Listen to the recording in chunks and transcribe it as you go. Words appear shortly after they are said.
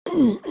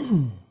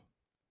Hi,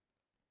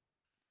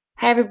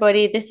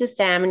 everybody. This is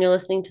Sam, and you're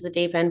listening to the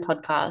Deep End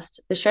Podcast,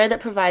 the show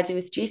that provides you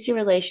with juicy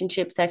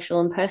relationship, sexual,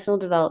 and personal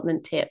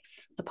development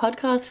tips. A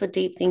podcast for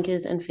deep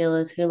thinkers and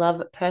feelers who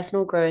love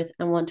personal growth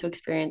and want to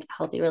experience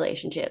healthy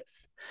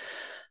relationships.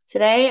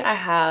 Today, I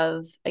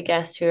have a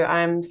guest who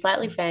I'm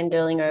slightly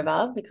fangirling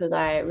over because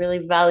I really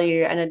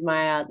value and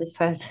admire this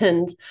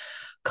person's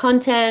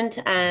content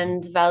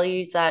and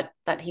values that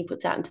he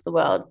puts out into the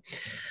world.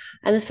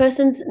 And this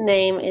person's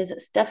name is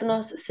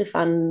Stefanos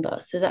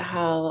Sifandos. Is that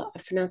how I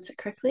pronounced it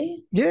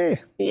correctly? Yeah,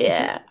 that's it.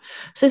 Yeah.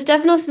 So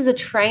Stefanos is a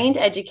trained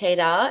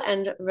educator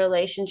and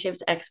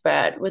relationships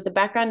expert with a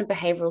background in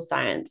behavioral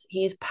science.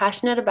 He is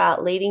passionate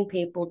about leading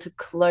people to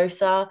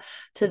closer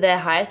to their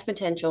highest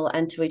potential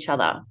and to each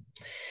other.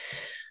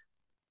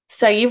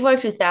 So you've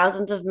worked with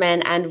thousands of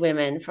men and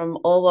women from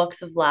all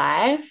walks of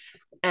life,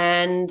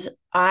 and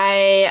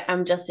I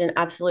am just in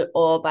absolute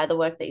awe by the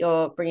work that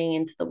you're bringing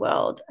into the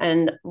world.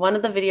 And one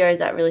of the videos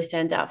that really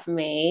stands out for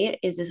me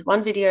is this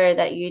one video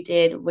that you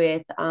did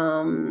with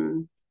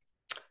Samson,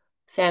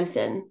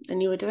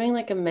 and you were doing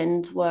like a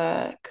men's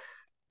work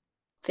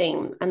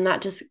thing. And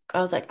that just,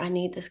 I was like, I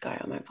need this guy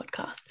on my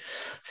podcast.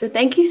 So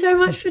thank you so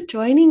much for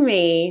joining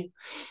me.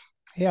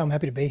 Yeah, I'm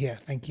happy to be here.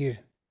 Thank you.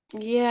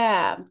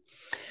 Yeah.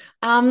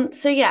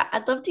 So yeah,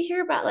 I'd love to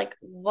hear about like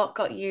what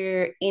got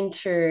you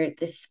into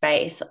this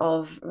space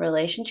of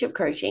relationship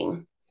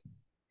coaching.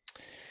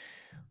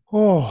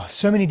 Oh,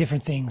 so many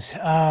different things.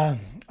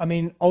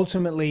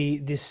 Ultimately,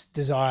 this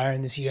desire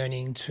and this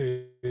yearning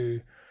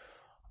to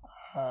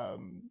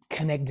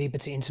connect deeper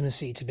to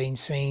intimacy, to being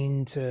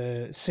seen,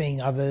 to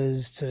seeing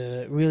others,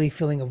 to really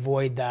filling a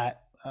void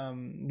that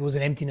there was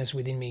an emptiness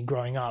within me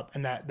growing up,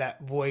 and that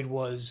void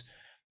was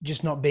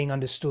just not being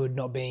understood,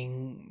 not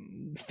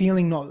being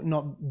feeling,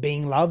 not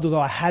being loved. Although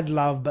I had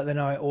love, but then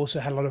I also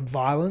had a lot of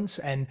violence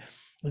and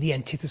the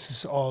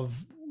antithesis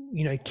of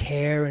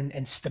care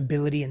and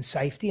stability and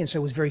safety, and so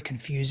it was very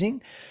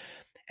confusing.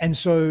 And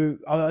so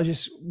I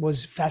just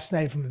was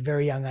fascinated from a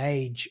very young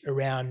age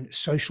around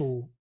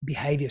social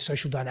behavior,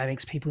 social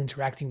dynamics, people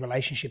interacting,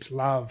 relationships,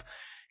 love,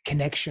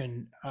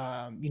 connection,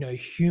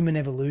 human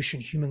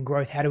evolution, human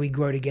growth. How do we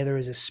grow together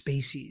as a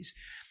species?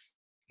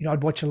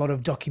 I'd watch a lot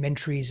of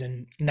documentaries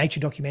and nature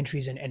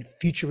documentaries and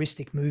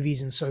futuristic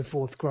movies and so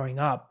forth growing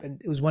up. And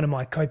it was one of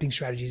my coping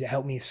strategies that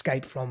helped me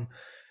escape from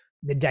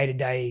the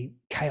day-to-day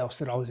chaos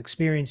that I was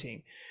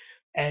experiencing.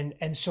 And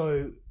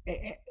so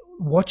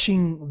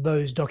watching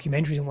those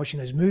documentaries and watching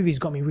those movies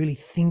got me really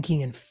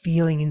thinking and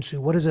feeling into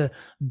what does a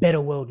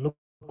better world look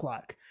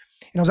like.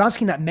 And I was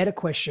asking that meta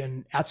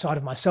question outside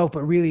of myself,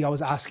 but really I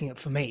was asking it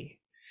for me.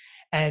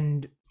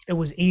 And it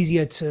was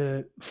easier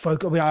to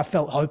focus. I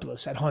felt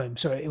hopeless at home,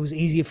 so it was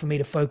easier for me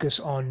to focus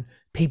on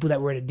people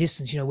that were at a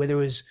distance, whether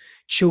it was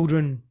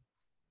children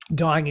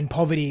dying in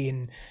poverty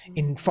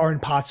in foreign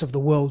parts of the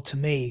world to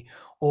me,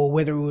 or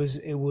whether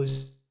it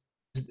was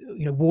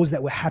wars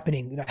that were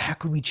happening. How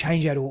could we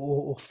change that,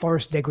 or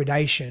forest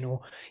degradation,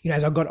 or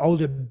as I got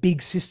older,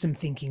 big system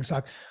thinking. It's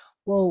like,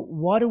 well,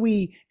 why do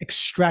we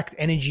extract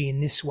energy in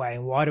this way,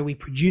 and why do we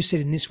produce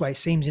it in this way? It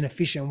seems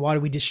inefficient. Why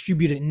do we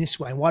distribute it in this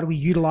way, and why do we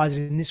utilize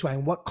it in this way,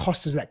 and what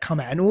cost does that come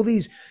at? And all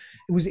these,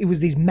 it was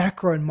these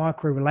macro and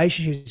micro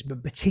relationships,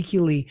 but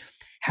particularly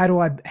how do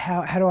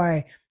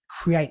I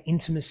create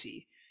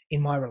intimacy in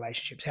my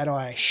relationships? How do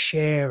I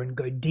share and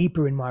go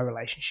deeper in my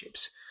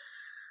relationships?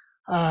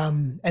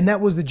 And that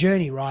was the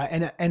journey,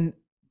 right? And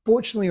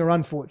fortunately or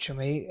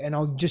unfortunately, and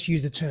I'll just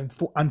use the term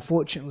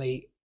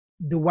unfortunately,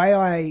 the way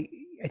I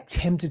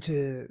attempted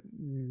to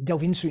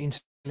delve into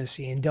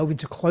intimacy and delve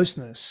into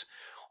closeness,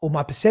 or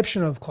my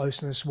perception of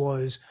closeness,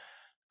 was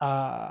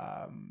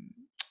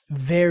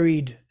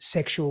varied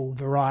sexual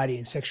variety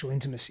and sexual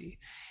intimacy.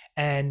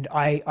 And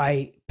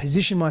I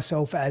position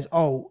myself as,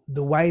 oh,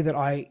 the way that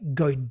I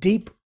go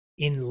deep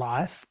in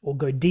life or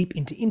go deep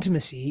into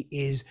intimacy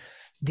is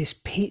this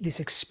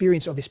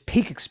experience, of this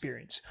peak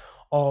experience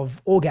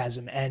of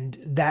orgasm, and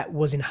that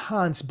was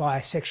enhanced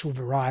by sexual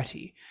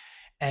variety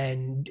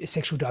and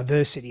sexual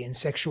diversity and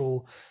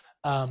sexual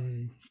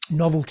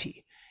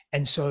novelty.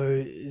 And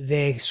so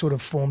they sort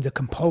of formed a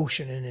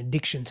compulsion and an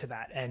addiction to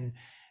that. And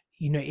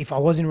if I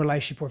was in a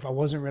relationship, or if I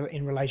wasn't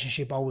in a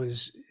relationship, I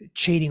was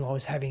cheating, I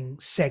was having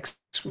sex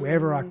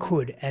wherever I Mm,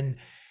 could. And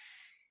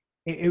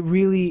it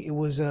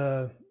was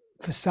a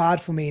facade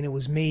for me, and it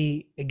was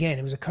me again.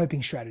 It was a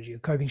coping strategy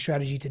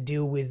to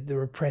deal with the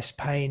repressed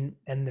pain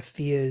and the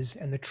fears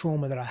and the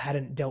trauma that I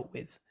hadn't dealt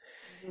with.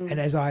 And mm,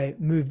 as I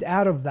moved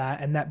out of that,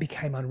 and that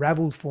became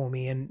unraveled for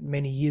me, and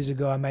many years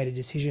ago I made a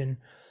decision,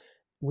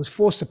 it was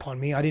forced upon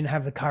me. I didn't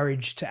have the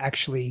courage to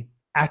actually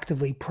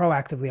actively,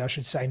 proactively, I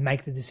should say,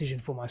 make the decision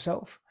for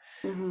myself.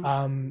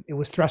 mhm. It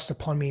was thrust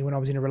upon me when I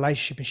was in a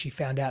relationship and she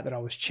found out that I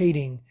was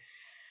cheating.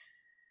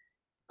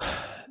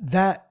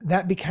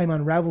 That became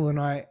unraveled,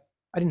 and I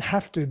didn't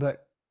have to,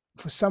 but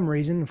for some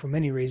reason, for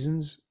many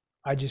reasons,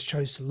 I just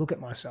chose to look at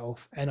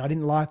myself, and I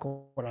didn't like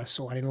what I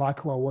saw. I didn't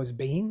like who I was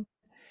being,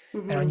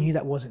 and I knew Mhm.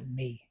 that wasn't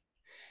me.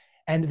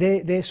 And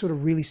there sort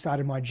of really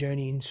started my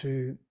journey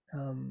into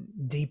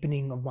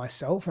deepening of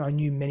myself, and I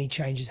knew many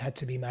changes had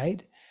to be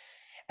made.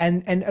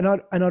 And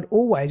I'd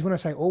always, when I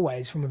say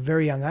always, from a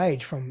very young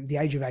age, from the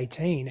age of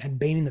 18, had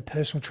been in the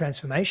personal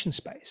transformation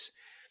space.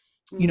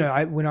 You Mm.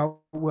 know, when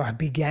I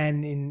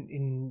began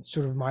in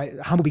sort of my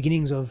humble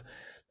beginnings of,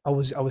 I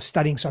was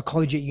studying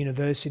psychology at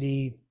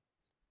university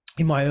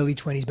in my early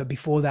 20s, but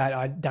before that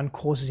I'd done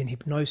courses in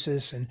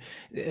hypnosis and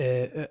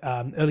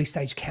early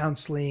stage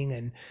counseling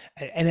and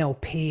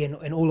NLP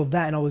and all of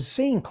that, and I was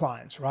seeing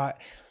clients, right?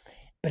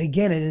 But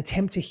again, an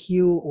attempt to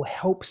heal or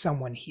help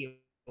someone heal,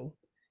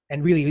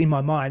 and really in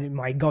my mind, in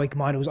my egoic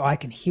mind, it was I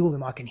can heal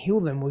them, I can heal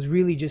them, was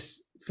really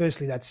just,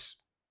 firstly, that's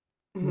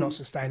not Mhm.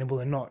 sustainable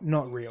and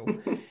not real.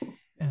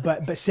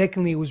 But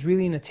secondly, it was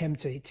really an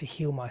attempt to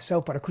heal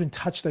myself, but I couldn't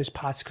touch those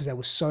parts because they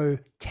were so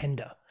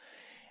tender.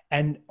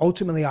 And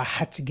ultimately, I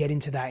had to get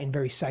into that in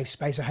very safe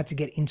space. I had to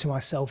get into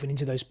myself and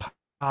into those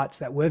parts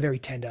that were very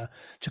tender,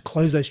 to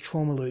close those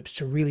trauma loops,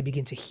 to really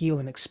begin to heal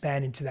and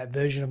expand into that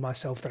version of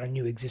myself that I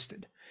knew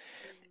existed.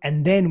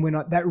 And then when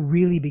that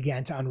really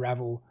began to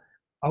unravel,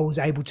 I was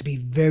able to be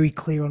very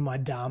clear on my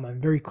dharma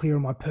and very clear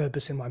on my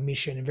purpose and my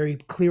mission and very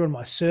clear on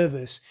my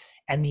service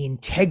and the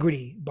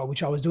integrity by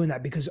which I was doing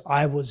that, because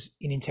I was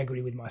in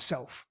integrity with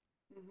myself.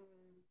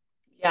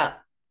 Yeah.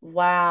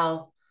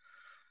 Wow.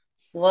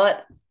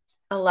 What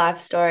a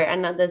life story.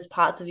 And that there's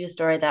parts of your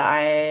story that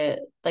I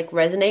like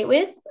resonate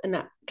with and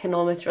that can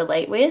almost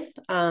relate with.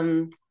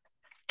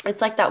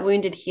 It's like that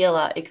wounded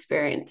healer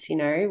experience, you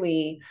know,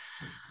 we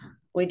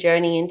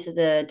journey into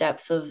the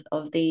depths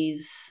of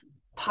these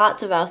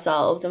parts of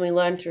ourselves and we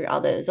learn through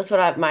others. That's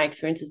what my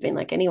experience has been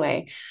like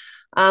anyway.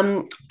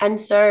 And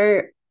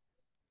so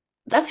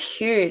that's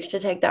huge to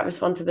take that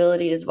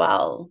responsibility as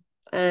well.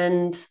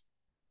 And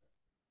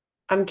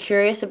I'm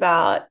curious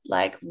about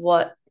like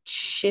what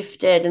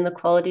shifted in the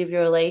quality of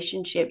your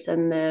relationships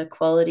and the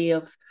quality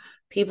of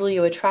people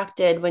you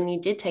attracted when you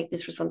did take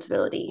this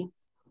responsibility.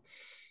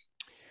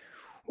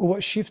 Well,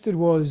 what shifted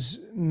was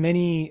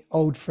many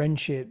old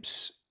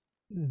friendships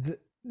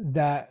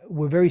that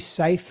were very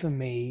safe for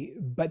me,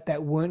 but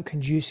that weren't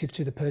conducive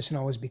to the person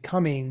I was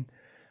becoming,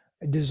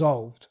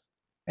 dissolved.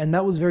 And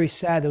that was very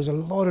sad. There was a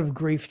lot of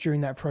grief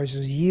during that process. It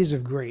was years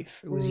of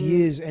grief. It was Mm,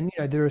 years. And,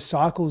 there are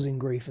cycles in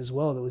grief as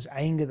well. There was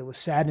anger, there was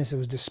sadness, there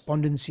was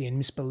despondency and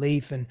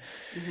misbelief and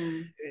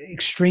mhm,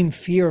 extreme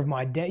fear of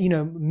my death,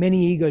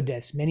 many ego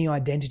deaths, many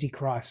identity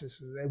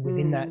crises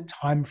within that mm,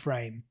 time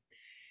frame.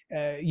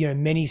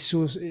 Many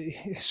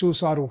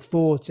suicidal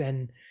thoughts,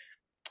 and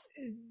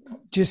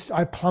just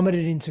I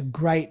plummeted into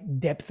great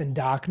depth and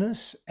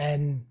darkness.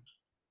 And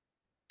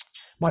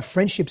my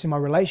friendships and my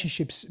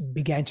relationships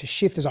began to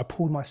shift as I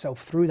pulled myself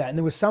through that. And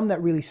there were some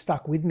that really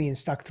stuck with me and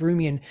stuck through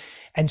me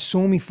and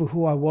saw me for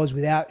who I was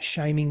without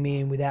shaming me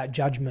and without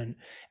judgment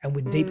and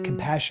with deep mm,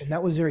 compassion.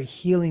 That was very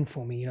healing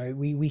for me.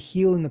 We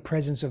heal in the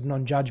presence of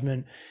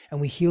non-judgment, and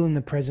we heal in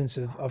the presence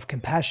of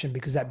compassion,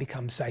 because that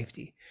becomes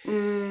safety.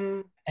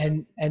 mm,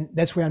 And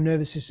that's where our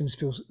nervous systems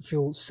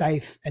feel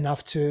safe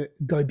enough to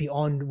go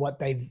beyond what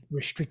they've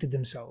restricted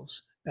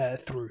themselves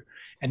through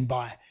and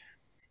by.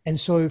 And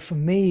so for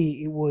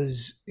me, it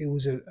was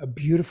a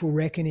beautiful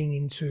reckoning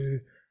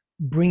into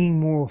bringing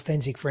more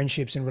authentic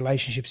friendships and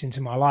relationships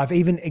into my life.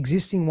 Even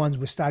existing ones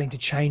were starting to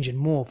change and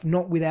morph,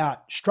 not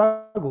without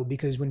struggle,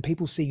 because when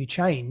people see you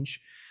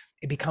change,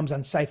 it becomes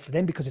unsafe for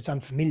them because it's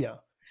unfamiliar.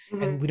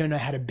 And mhm, we don't know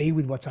how to be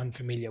with what's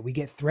unfamiliar. We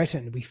get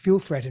threatened. We feel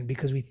threatened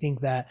because we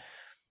think that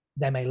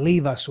they may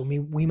leave us, or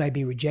we may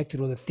be rejected,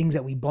 or the things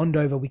that we bond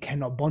over we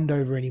cannot bond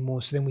over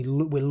anymore. So then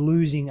we're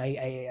losing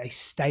a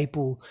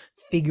staple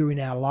figure in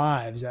our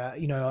lives, a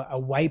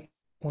waypoint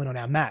on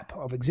our map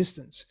of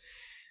existence.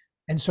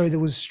 And so there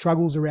was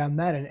struggles around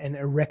that,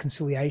 and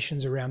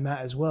reconciliations around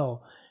that as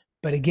well.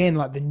 But again,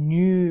 like, the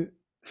new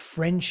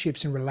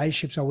friendships and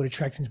relationships I would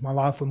attract into my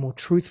life were more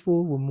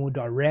truthful, were more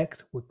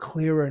direct, were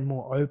clearer and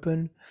more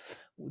open.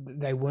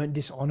 They weren't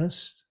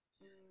dishonest,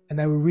 and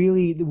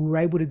we were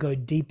able to go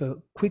deeper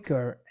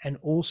quicker, and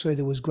also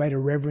there was greater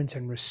reverence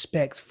and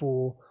respect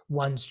for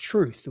one's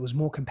truth. There was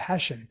more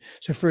compassion.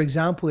 So for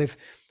example, if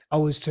I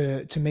was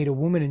to meet a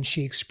woman and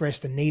she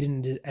expressed a need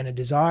and a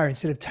desire,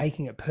 instead of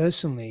taking it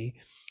personally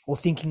or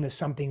thinking there's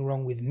something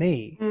wrong with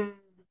me, mm,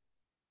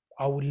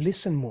 I would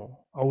listen more.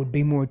 I would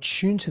be more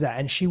attuned to that.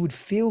 And she would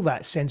feel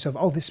that sense of,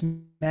 oh, this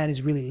man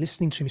is really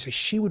listening to me. So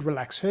she would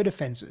relax her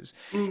defenses.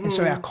 And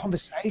so our mhm,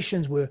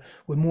 conversations were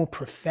more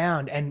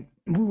profound. And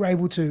we were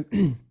able to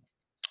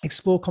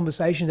explore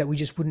conversations that we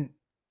just wouldn't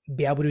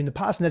be able to in the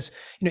past. And that's,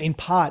 in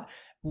part,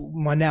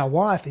 my now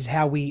wife, is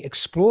how we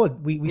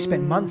explored. We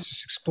spent mm, months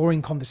just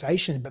exploring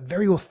conversations, but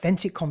very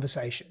authentic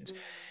conversations.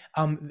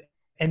 Um,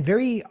 and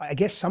very, I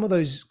guess some of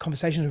those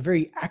conversations were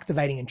very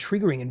activating and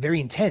triggering and very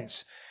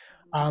intense.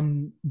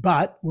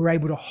 But we're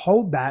able to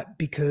hold that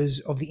because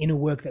of the inner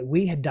work that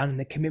we had done and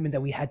the commitment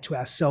that we had to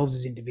ourselves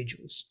as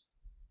individuals.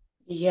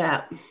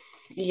 yeah,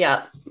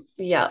 yeah,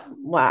 yeah.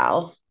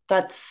 Wow.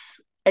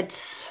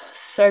 It's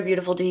so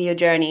beautiful to hear your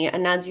journey.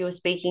 And as you were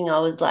speaking, I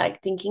was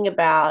like thinking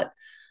about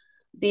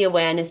the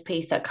awareness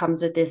piece that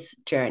comes with this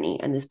journey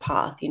and this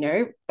path.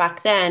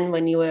 Back then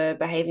when you were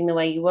behaving the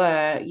way you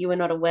were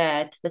not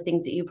aware to the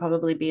things that you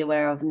probably be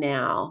aware of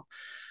now.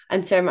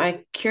 And so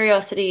my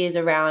curiosity is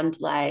around,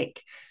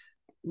 like,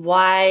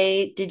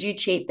 why did you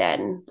cheat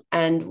then?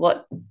 And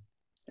what,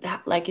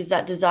 like, is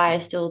that desire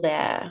still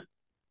there?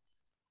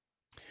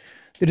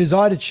 The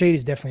desire to cheat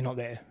is definitely not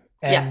there.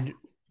 Yeah. And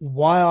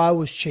why I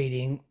was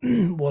cheating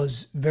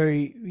was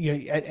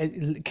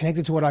very,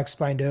 connected to what I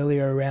explained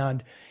earlier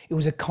around it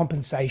was a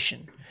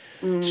compensation.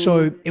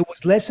 So Mm, it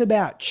was less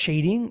about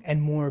cheating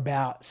and more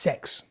about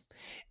sex.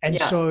 And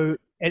yeah. so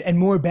and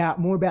more about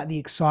the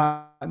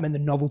excitement, the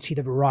novelty,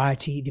 the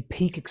variety, the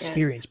peak Yeah.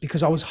 experience,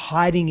 because I was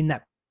hiding in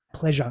that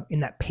pleasure, in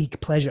that peak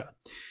pleasure.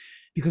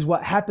 Because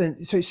what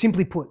happened, so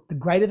simply put, the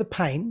greater the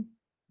pain,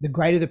 the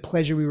greater the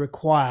pleasure we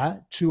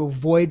require to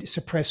avoid,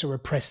 suppress, or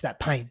repress that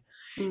pain.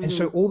 And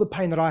so Mm, all the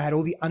pain that I had,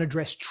 all the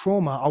unaddressed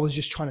trauma, I was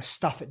just trying to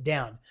stuff it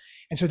down.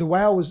 And so the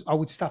way I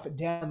would stuff it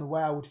down, the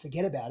way I would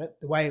forget about it,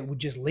 the way it would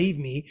just leave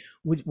me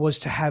was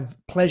to have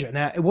pleasure.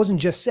 Now, it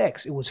wasn't just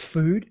sex, it was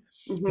food,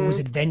 it was mm-hmm,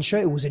 adventure,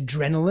 it was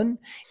adrenaline,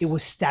 it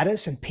was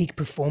status and peak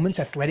performance,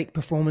 athletic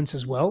performance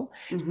as well.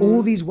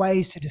 All mm-hmm, these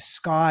ways to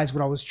disguise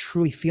what I was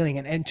truly feeling,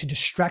 and to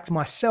distract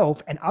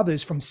myself and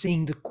others from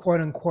seeing the quote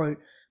unquote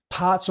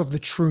parts of the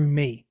true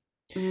me.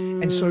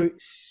 And mm, so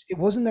it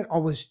wasn't that I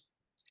was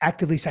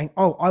actively saying,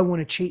 "Oh, I want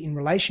to cheat in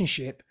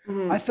relationship."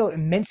 I mm-hmm. felt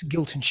immense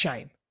guilt and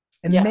shame,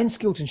 Yeah. immense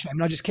guilt and shame,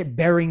 and I just kept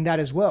burying that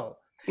as well.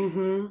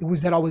 Mm-hmm, It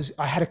was that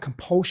I had a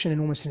compulsion and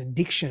almost an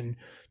addiction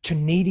to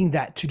needing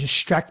that to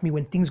distract me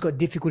when things got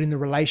difficult in the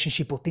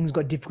relationship or things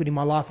got difficult in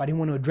my life. I didn't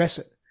want to address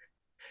it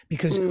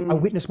because I mm,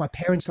 witnessed my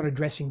parents not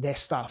addressing their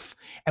stuff,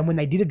 and when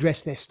they did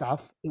address their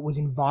stuff, it was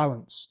in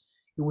violence,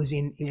 it was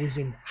in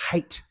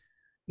hate,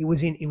 it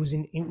was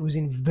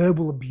in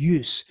verbal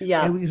abuse, and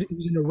yeah. it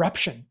was an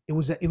eruption. It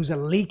was a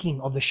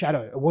leaking of the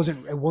shadow. It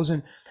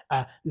wasn't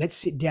let's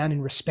sit down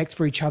in respect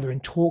for each other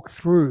and talk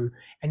through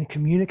and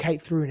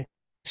communicate through and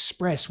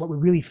express what we're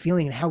really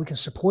feeling and how we can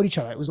support each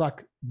other. It was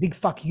like big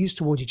fuck yous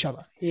towards each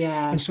other.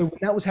 And Yeah. so when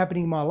that was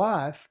happening in my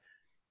life,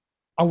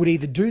 I would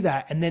either do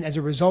that, and then as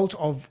a result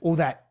of all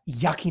that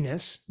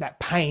yuckiness, that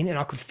pain, and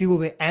I could feel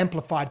the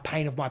amplified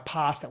pain of my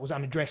past that was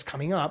unaddressed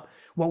coming up,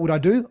 what would I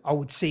do? I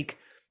would seek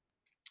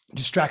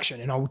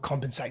distraction and I would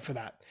compensate for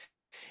that.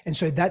 And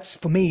so that's,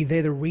 for me,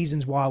 they're the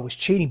reasons why I was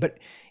cheating. But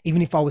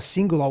even if I was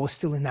single, I was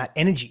still in that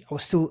energy. I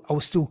was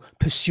still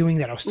pursuing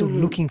that. I was still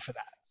Mm-hmm. looking for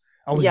that.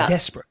 I was Yeah.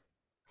 desperate,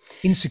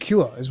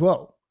 insecure as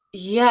well.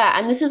 Yeah,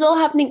 and this is all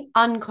happening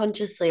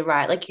unconsciously,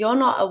 right? Like, you're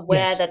not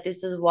aware Yes, that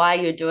this is why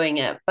you're doing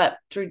it, but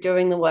through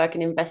doing the work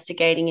and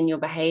investigating in your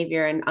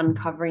behavior and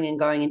uncovering and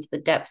going into the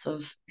depths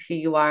of who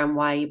you are and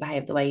why you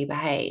behave the way you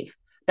behave,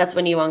 that's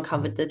when you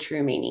uncovered the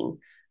true meaning,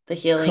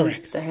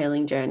 correct. the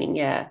healing journey.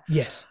 Yeah.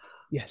 Yes,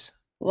 yes.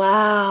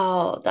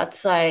 Wow,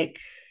 that's like,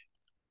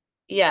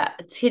 yeah,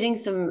 it's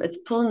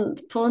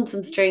pulling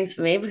some strings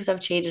for me because I've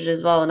cheated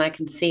as well, and I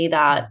can see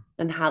that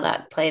and how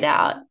that played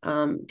out,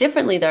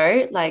 differently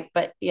though, like,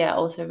 but yeah,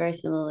 also very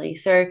similarly.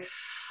 So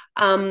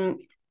um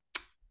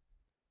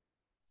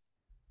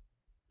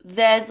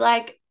there's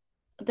like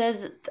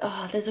there's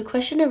a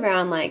question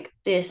around, like,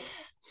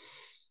 this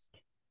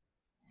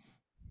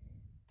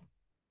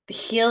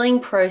healing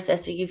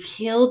process. So you've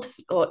healed,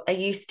 or are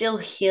you still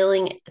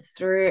healing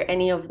through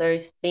any of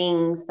those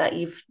things that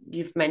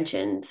you've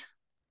mentioned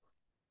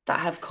that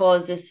have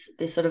caused this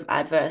sort of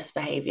adverse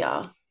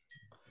behavior?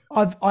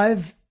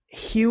 I've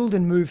healed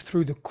and moved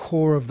through the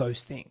core of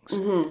those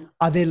things. Mm-hmm.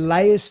 Are there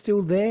layers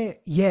still there?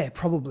 Yeah,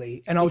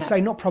 probably. And I would Yeah.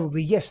 say not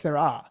probably, yes, there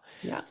are.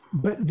 Yeah.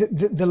 But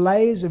the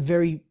layers are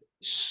very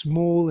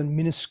small and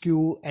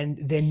minuscule, and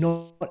they're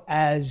not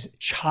as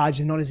charged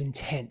and not as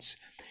intense.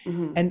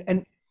 Mm-hmm.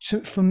 And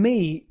so for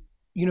me,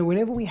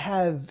 whenever we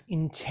have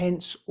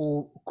intense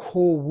or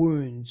core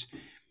wounds,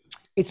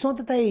 it's not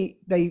that they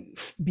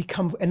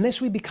become,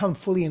 unless we become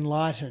fully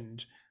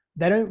enlightened,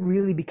 they don't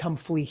really become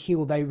fully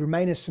healed. They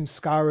remain as some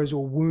scars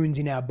or wounds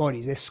in our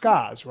bodies. They're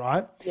scars,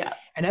 right? Yeah.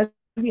 And as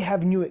we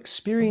have new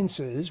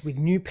experiences with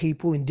new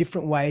people in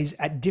different ways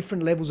at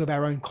different levels of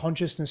our own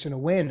consciousness and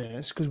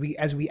awareness, because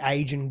as we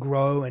age and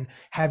grow and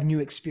have new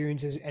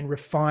experiences and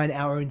refine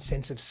our own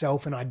sense of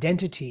self and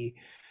identity,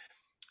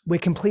 we're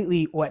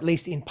completely, or at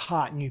least in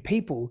part, new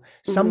people.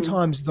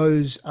 Mm-hmm. Sometimes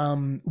those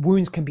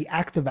wounds can be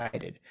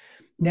activated.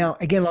 Now,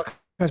 again, like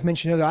I was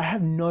mentioned earlier, I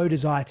have no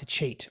desire to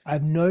cheat. I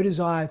have no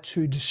desire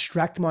to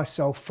distract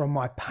myself from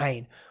my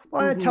pain.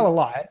 Well, I tell a Mm-hmm.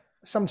 lie.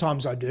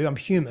 Sometimes I do. I'm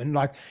human.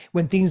 Like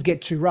when things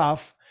get too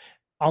rough,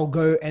 I'll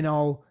go and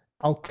I'll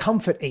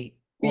comfort eat,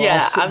 or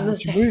I'll Yeah, sit I'm and the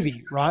watch a same.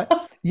 movie, right?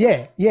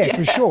 Yeah, yeah,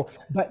 for Yeah. sure.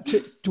 But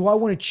do I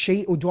want to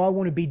cheat, or do I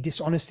want to be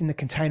dishonest in the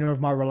container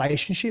of my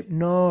relationship?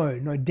 No,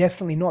 no,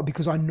 definitely not,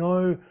 because I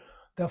know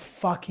the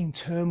fucking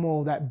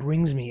turmoil that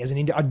brings me as an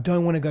Indian. I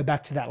don't want to go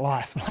back to that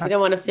life. You Like,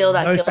 don't want to feel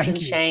that no, guilt thank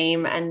and you.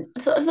 shame. And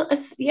so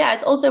yeah,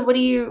 it's also, what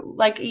do you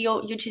like,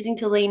 you're choosing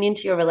to lean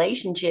into your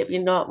relationship.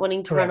 You're not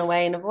wanting to run Correct.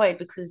 away and avoid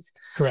because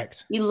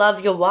Correct. you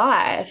love your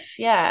wife.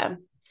 Yeah.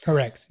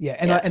 Correct. Yeah.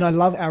 And I Yeah. and I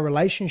love our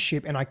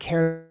relationship, and I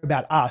care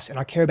about us, and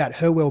I care about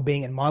her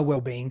well-being and my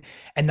well-being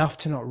enough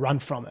to not run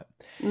from it.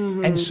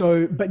 And Mm-hmm.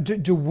 so, but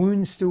do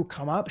wounds still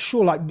come up?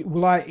 Sure. Like,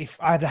 if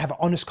I had to have an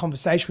honest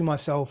conversation with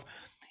myself,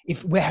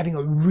 if we're having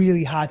a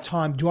really hard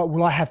time,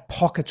 will I have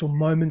pockets or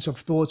moments of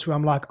thoughts where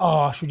I'm like, oh,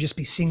 I should just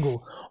be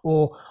single,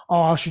 or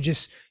oh, I should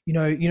just,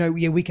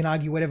 yeah, we can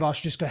argue whatever. I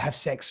should just go have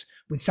sex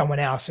with someone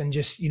else and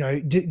just,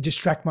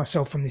 distract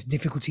myself from this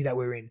difficulty that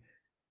we're in.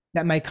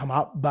 That may come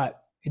up,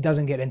 but it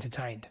doesn't get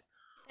entertained.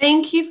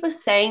 Thank you for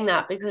saying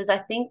that because I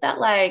think that,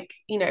 like,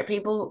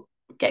 people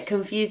get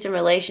confused in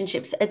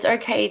relationships. It's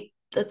okay.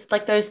 It's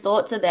like those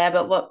thoughts are there,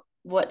 but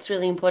what's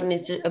really important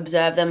is to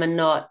observe them and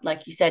not,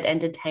 like you said,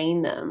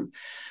 entertain them.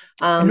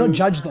 And not Um,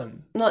 judge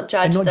them. not And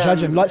judge not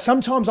judge them. Like, them.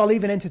 sometimes I'll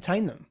even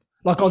entertain them.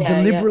 Like, I'll Yeah,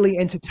 yeah, deliberately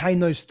entertain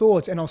those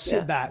thoughts, and I'll yeah,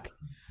 sit back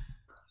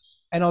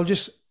and I'll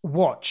just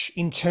watch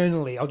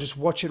internally. I'll just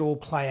watch it all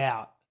play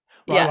out,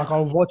 right? yeah, Like,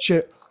 I'll watch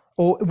it,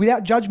 or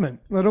without judgment.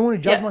 I don't want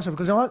to judge yeah. myself,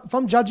 because if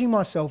I'm judging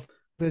myself,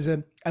 there's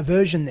a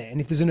aversion there, and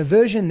if there's an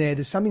aversion there,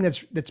 there's something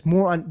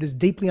that's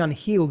deeply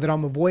unhealed that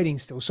I'm avoiding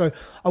still. So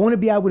I want to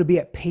be able to be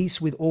at peace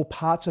with all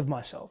parts of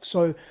myself.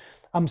 So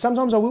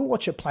sometimes I will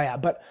watch it play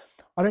out, but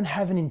I don't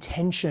have an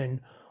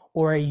intention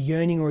or a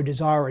yearning or a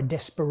desire or a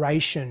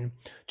desperation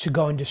to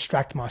go and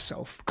distract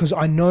myself, because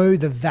I know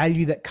the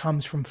value that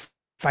comes from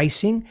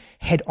facing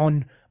head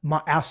on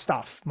my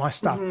stuff.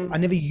 Mm-hmm. I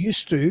never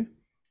used to.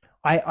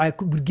 I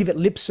would give it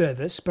lip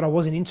service, but I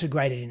wasn't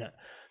integrated in it.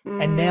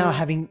 And now, Mm-hmm.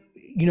 having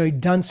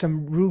done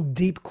some real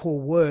deep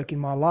core work in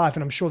my life,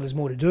 and I'm sure there's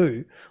more to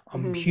do.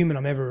 I'm Mm-hmm. human.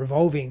 I'm ever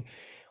evolving.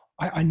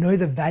 I know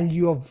the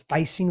value of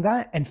facing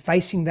that, and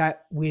facing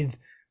that with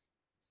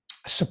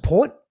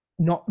support,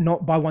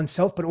 not by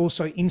oneself, but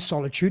also in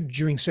solitude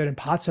during certain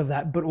parts of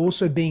that, but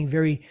also being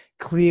very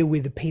clear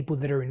with the people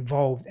that are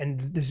involved. And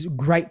there's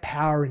great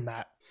power in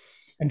that,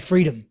 and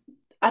freedom.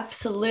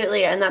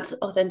 Absolutely. And that's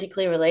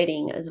authentically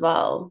relating as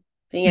well.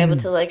 Being able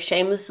Mm, to, like,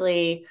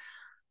 shamelessly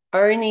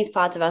own these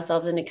parts of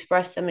ourselves and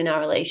express them in our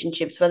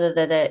relationships, whether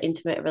they're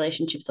intimate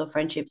relationships or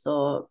friendships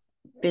or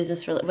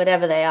business,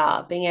 whatever they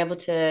are, being able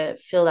to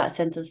feel that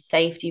sense of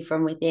safety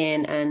from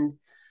within and,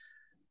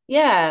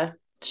 yeah,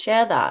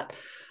 share that.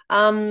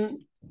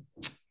 Um,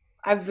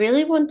 I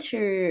really want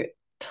to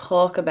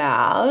talk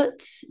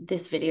about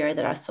this video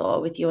that I saw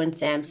with you and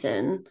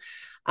Samson.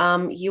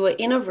 You were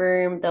in a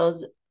room, there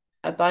was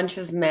a bunch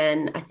of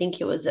men. I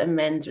think it was a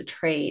men's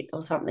retreat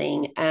or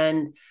something.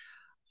 And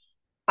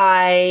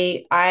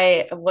I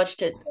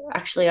watched it.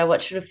 Actually, I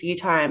watched it a few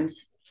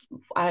times.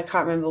 I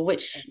can't remember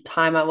which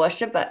time I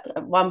watched it, but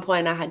at one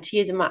point I had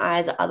tears in my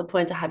eyes. At other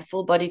points I had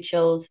full body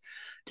chills,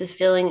 just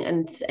feeling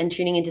and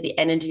tuning into the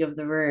energy of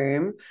the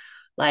room.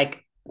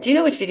 Like, do you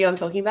know which video I'm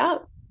talking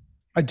about?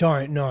 I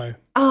don't know.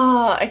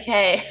 Oh,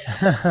 okay.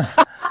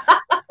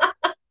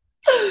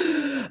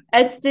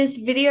 It's this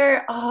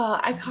video. Oh,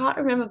 I can't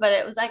remember, but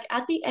it was like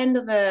at the end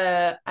of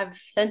I've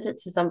sent it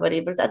to somebody,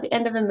 but it's at the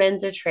end of a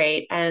men's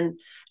retreat. And Mm.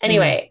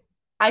 anyway,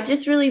 I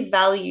just really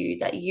value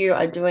that you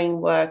are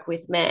doing work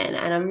with men.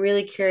 And I'm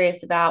really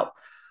curious about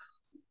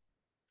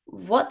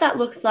what that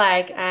looks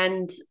like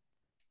and,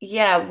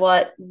 yeah,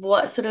 what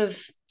sort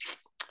of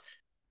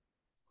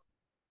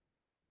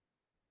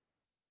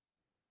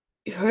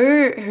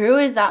who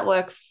is that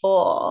work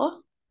for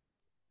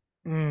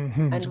It's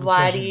and a good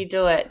why do you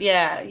question. do it?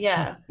 Yeah,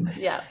 yeah,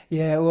 yeah.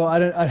 Yeah, well, I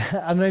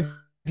don't know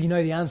if you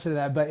know the answer to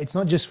that, but it's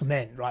not just for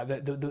men, right?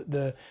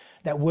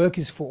 That work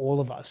is for all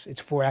of us.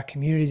 It's for our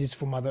communities. It's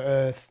for Mother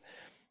Earth.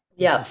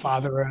 It's for Yeah.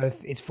 Father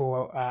Earth. It's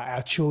for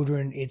our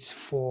children. It's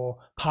for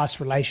past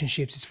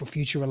relationships. It's for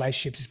future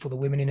relationships. It's for the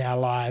women in our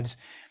lives.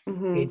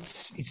 Mm-hmm.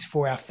 It's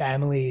for our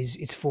families.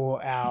 It's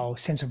for our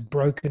sense of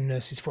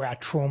brokenness. It's for our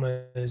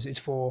traumas. It's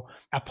for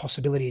our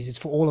possibilities. It's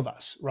for all of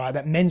us, right?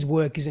 That men's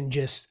work isn't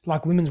just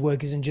like women's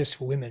work isn't just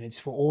for women. It's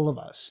for all of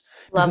us,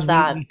 Love because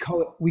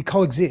that. we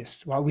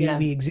coexist, right? Yeah.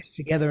 We exist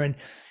together, and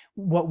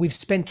what we've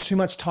spent too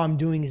much time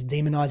doing is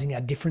demonizing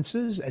our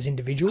differences as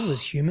individuals,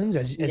 as humans,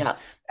 Yeah.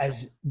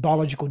 as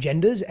biological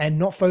genders, and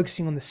not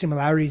focusing on the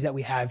similarities that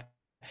we have,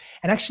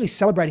 and actually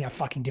celebrating our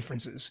fucking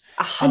differences.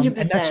 A hundred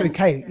And that's percent.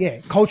 okay.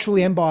 Yeah.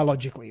 Culturally and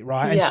biologically.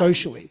 Right. And Yeah.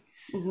 socially.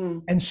 Mm-hmm.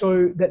 And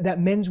so that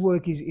men's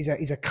work is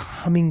a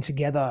coming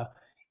together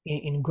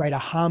in greater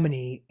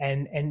harmony,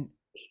 and,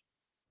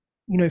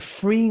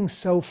 freeing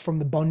self from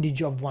the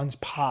bondage of one's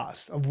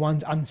past, of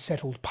one's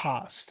unsettled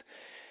past.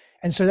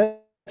 And so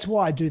that's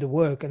why I do the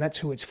work, and that's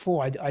who it's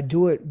for. I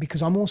do it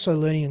because I'm also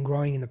learning and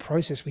growing in the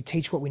process. We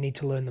teach what we need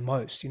to learn the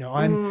most.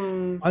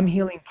 Mm, I'm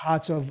healing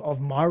parts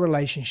of my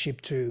relationship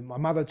to my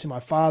mother, to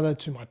my father,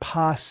 to my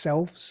past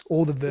selves,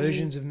 all the mm,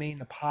 versions of me in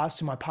the past,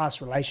 to my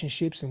past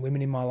relationships and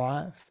women in my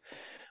life.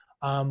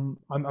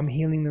 I'm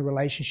healing the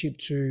relationship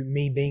to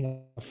me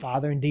being a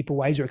father in deeper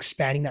ways, or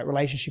expanding that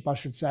relationship, I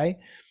should say,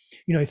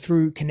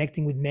 through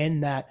connecting with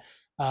men that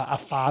are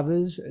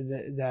fathers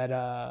that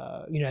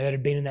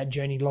have been in that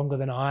journey longer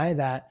than I,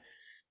 that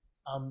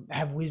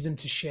have wisdom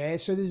to share.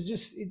 So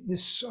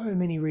there's so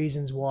many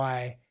reasons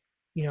why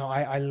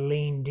I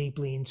lean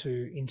deeply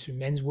into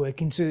men's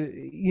work, and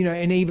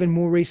even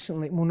more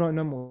recently, well,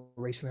 no more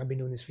recently, I've been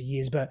doing this for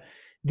years, but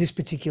this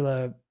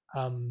particular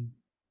um,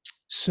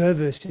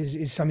 service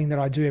is something that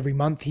I do every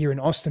month here in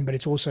Austin, but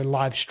it's also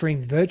live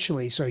streamed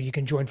virtually, so you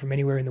can join from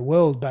anywhere in the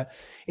world. But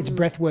it's Mm,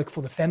 breath work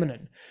for the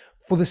feminine,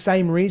 for the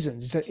same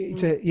reasons.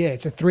 mm,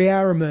 It's a 3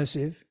 hour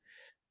immersive.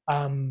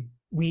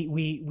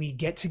 We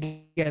get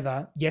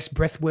together. Yes,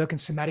 breath work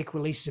and somatic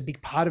release is a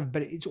big part of it,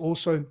 but it's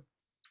also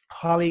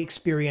highly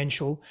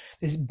experiential.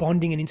 There's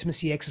bonding and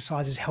intimacy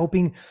exercises,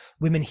 helping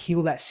women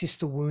heal that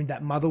sister wound,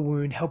 that mother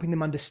wound, helping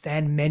them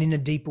understand men in a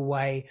deeper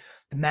way,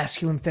 the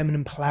masculine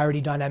feminine polarity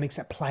dynamics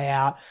that play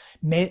out.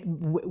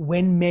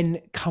 When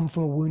men come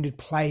from a wounded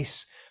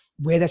place,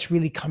 where that's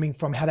really coming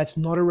from, how that's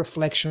not a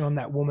reflection on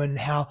that woman,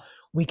 how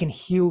we can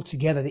heal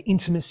together, the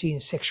intimacy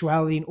and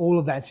sexuality and all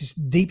of that. It's this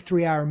deep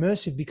 3 hour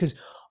immersive, because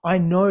I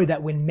know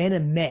that when men are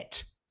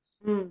met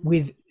mm,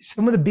 with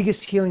some of the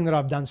biggest healing that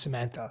I've done,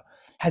 Samantha,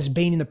 has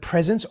been in the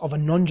presence of a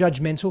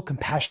non-judgmental,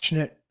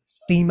 compassionate,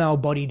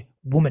 female-bodied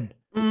woman,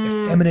 the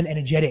mm, feminine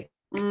energetic.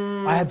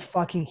 I mm, have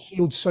fucking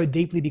healed so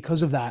deeply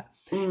because of that.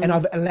 And mm.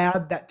 I've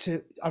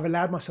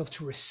allowed myself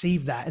to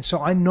receive that. And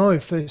so I know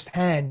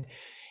firsthand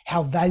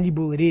how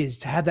valuable it is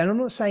to have that. And I'm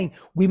not saying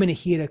women are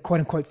here to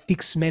quote unquote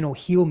fix men or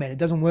heal men. It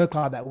doesn't work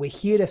like that. We're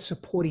here to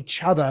support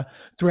each other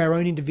through our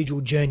own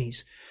individual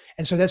journeys.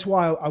 And so that's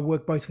why I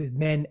work both with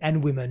men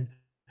and women.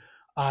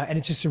 And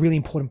it's just a really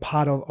important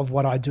part of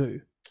what I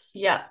do.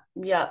 Yeah,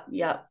 yeah,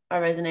 yeah. I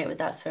resonate with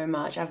that so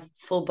much. I have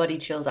full body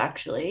chills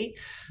actually,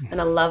 and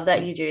I love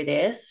that you do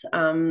this.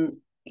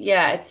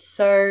 Yeah, it's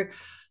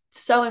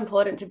so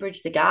important to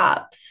bridge the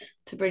gaps,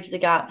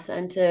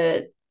 and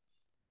to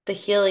the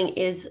healing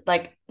is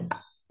like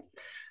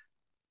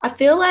I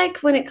feel like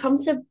when it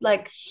comes to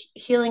like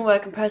healing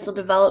work and personal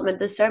development,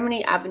 there's so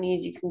many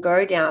avenues you can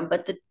go down,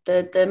 but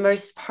the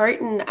most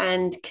potent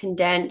and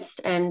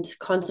condensed and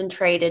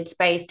concentrated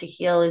space to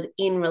heal is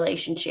in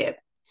relationship,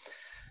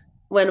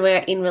 when we're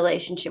in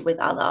relationship with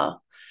other.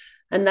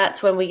 And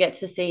that's when we get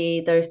to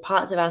see those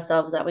parts of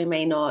ourselves that we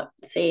may not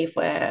see if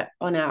we're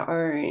on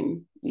our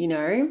own, you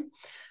know?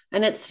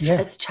 And Yeah.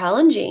 it's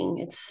challenging.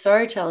 It's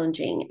so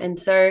challenging. And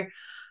so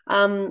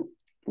um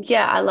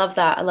yeah, I love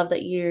that. I love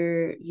that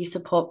you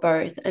support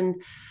both.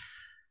 And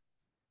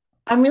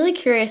I'm really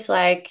curious,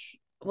 like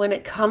when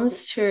it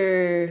comes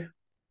to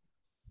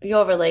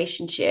your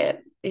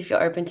relationship, if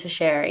you're open to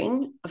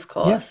sharing, of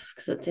Yeah. course,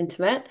 because it's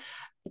intimate.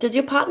 Does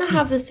your partner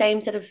have the same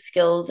set of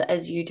skills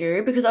as you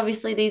do? Because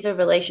obviously these are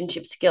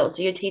relationship skills.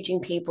 So you're teaching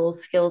people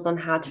skills on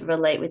how to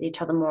relate with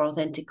each other more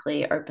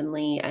authentically,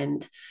 openly,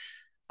 and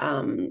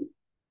um,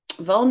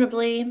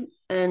 vulnerably.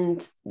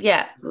 And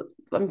yeah,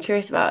 I'm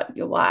curious about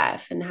your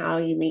wife and how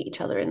you meet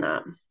each other in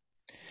that.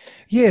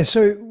 Yeah,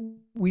 so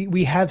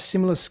we have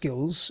similar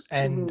skills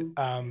and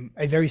Mm-hmm.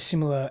 a very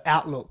similar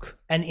outlook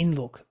and in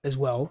look as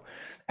well,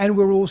 and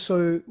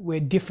we're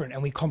different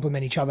and we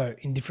complement each other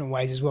in different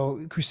ways as well.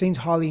 Christine's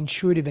highly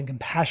intuitive and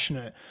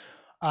compassionate.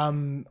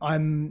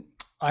 I'm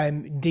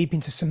deep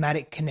into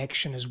somatic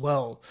connection as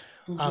well,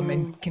 and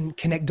Mm-hmm. can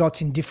connect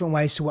dots in different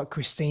ways to what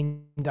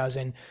Christine does,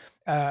 and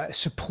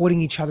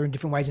supporting each other in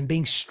different ways and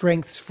being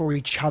strengths for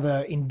each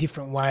other in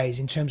different ways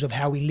in terms of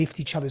how we lift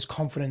each other's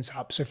confidence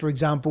up. So, for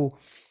example,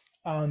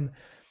 um,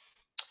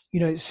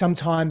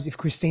 sometimes if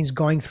Christine's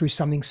going through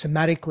something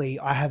somatically,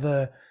 I have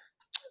a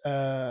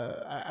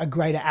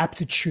greater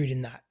aptitude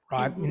in that,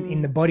 right,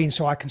 in the Mm-hmm. body, and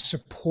so I can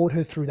support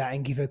her through that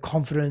and give her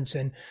confidence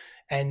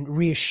and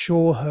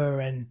reassure her,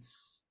 and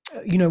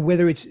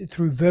whether it's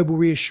through verbal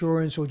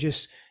reassurance or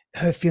just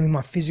her feeling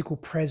my physical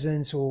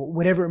presence or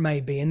whatever it may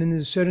be. And then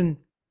there's certain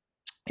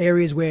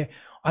areas where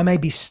I may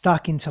be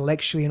stuck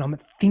intellectually and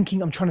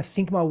I'm trying to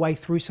think my way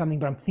through something,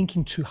 but I'm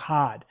thinking too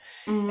hard,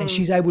 and Mm-hmm.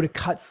 she's able to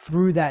cut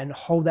through that and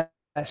hold that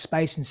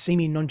space and see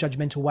me in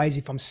non-judgmental ways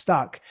if I'm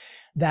stuck,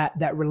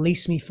 that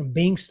release me from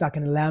being stuck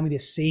and allow me to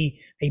see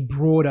a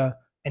broader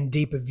and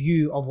deeper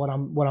view of what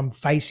I'm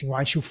facing, right?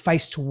 And she'll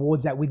face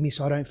towards that with me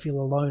so I don't feel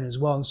alone as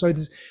well. And so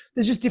there's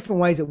just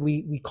different ways that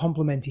we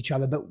complement each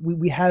other, but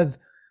we have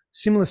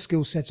similar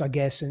skill sets, I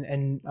guess,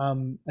 and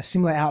a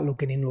similar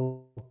outlook and in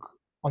look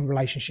on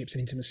relationships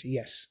and intimacy.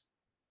 Yes.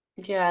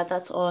 Yeah,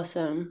 that's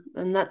awesome.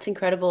 And that's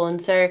incredible.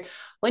 And so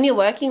when you're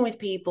working with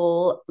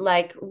people,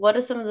 like what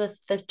are some of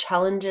the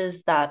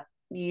challenges that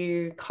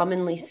you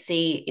commonly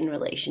see in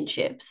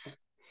relationships?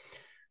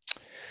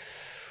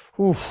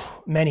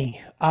 Oof,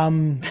 many.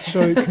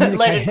 So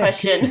Loaded communicate,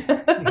 question.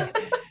 yeah,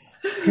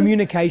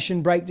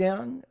 communication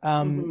breakdown,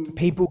 Mhm.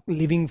 people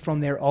living from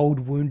their old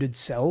wounded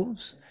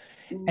selves,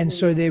 and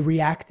so Mhm. they're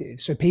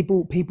reactive. So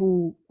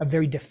people are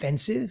very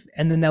defensive,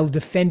 and then they'll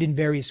defend in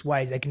various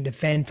ways. They can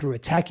defend through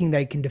attacking,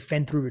 they can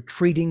defend through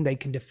retreating, they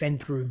can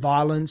defend through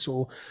violence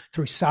or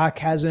through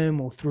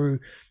sarcasm or through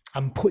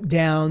put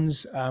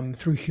downs,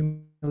 through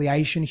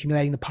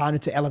humiliating the partner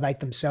to elevate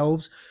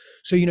themselves.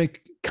 So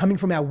coming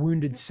from our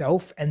wounded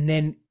self and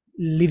then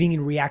living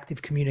in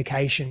reactive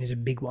communication is a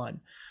big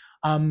one.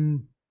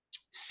 um,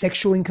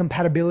 Sexual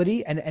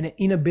incompatibility and an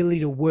inability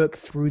to work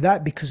through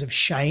that because of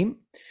shame,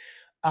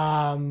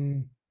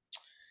 um,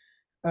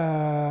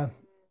 uh,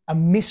 a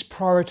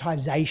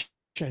misprioritization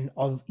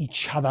of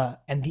each other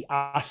and the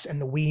us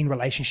and the we in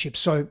relationship.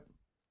 So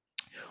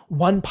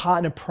one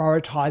partner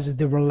prioritizes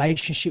the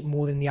relationship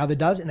more than the other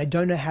does, and they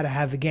don't know how to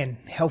have, again,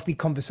 healthy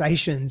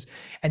conversations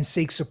and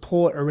seek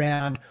support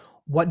around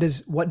what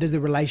does the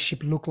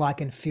relationship look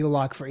like and feel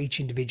like for each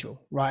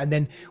individual, right? And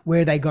then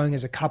where are they going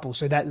as a couple?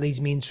 So that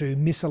leads me into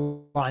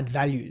misaligned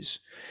values.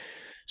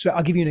 So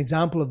I'll give you an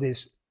example of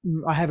this.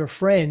 I have a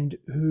friend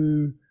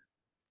who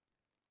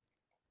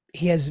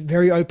he has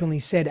very openly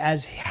said,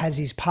 as has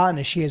his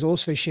partner, she has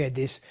also shared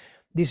this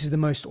is the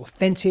most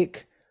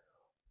authentic,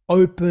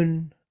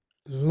 open,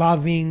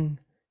 loving,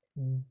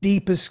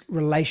 deepest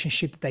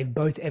relationship that they've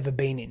both ever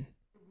been in.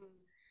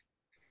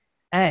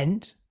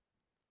 And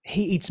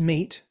he eats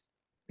meat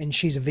and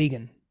she's a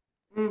vegan.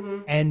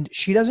 Mm-hmm. And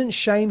she doesn't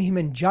shame him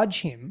and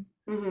judge him,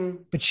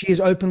 Mm-hmm. but she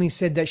has openly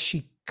said that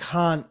she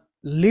can't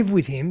live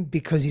with him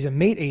because he's a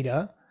meat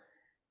eater.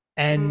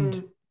 And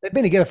Mm. they've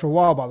been together for a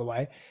while, by the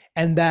way,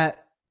 and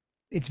that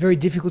it's very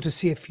difficult to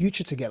see a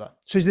future together.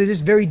 So they're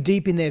just very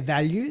deep in their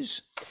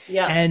values.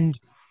 Yeah. And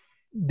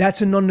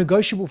that's a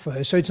non-negotiable for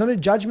her. So it's not a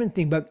judgment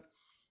thing, but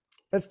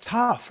that's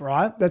tough,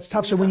 right? That's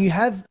tough. So when Yeah. you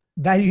have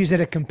values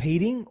that are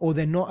competing or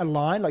they're not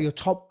aligned, like your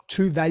top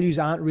two values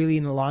aren't really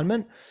in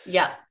alignment,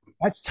 Yeah.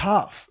 that's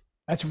tough.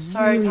 That's So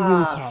really,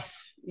 really tough.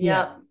 tough. Yeah.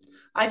 Yeah.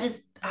 I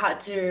just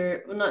had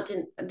to, well, not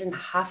didn't I didn't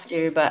have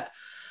to, but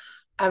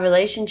a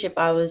relationship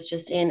I was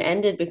just in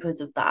ended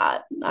because of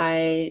that.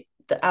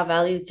 Our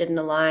values didn't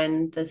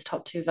align. There's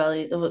top two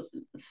values, or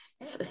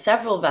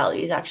several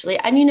values actually.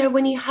 And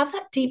when you have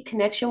that deep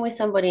connection with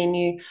somebody and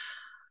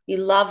you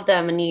love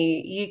them and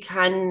you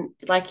can,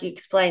 like you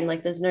explained,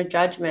 like there's no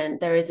judgment.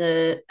 There is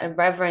a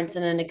reverence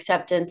and an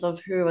acceptance of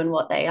who and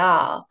what they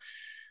are.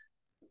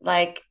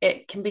 Like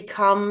it can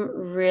become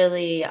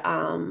really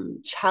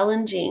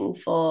challenging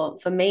for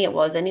me. It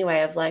was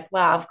anyway, of like,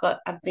 wow,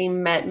 I've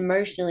been met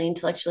emotionally,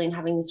 intellectually, and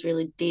having this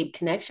really deep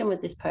connection with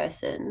this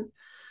person,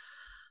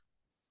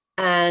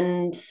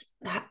 and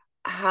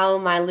how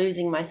am I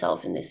losing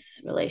myself in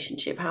this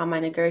relationship? How am I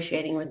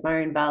negotiating with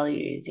my own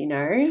values,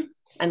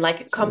 and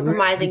like It's a really good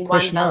compromising one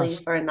question to value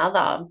ask. for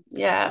another?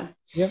 Yeah.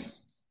 Yep.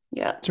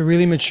 Yeah. It's a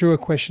really mature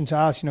question to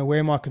ask. Where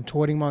am I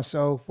contorting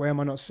myself? Where am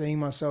I not seeing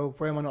myself?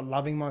 Where am I not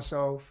loving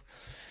myself?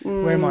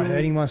 Where am I Mm,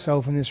 hurting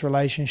myself in this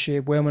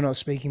relationship? Where am I not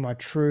speaking my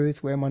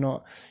truth? Where am I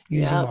not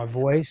using yeah. my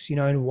voice?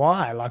 And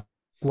why? Like,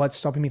 what's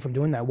stopping me from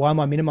doing that? Why am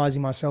I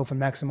minimizing myself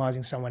and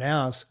maximizing someone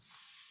else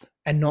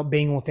and not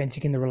being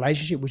authentic in the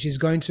relationship, which is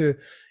going to,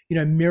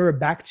 mirror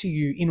back to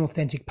you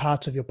inauthentic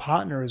parts of your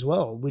partner as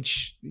well,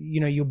 which,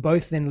 you're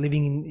both then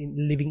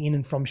living in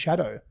and from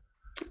shadow.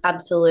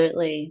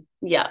 Absolutely.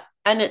 Yeah.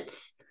 And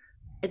it's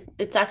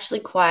actually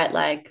quite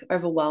like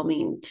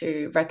overwhelming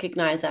to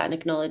recognize that and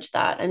acknowledge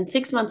that. And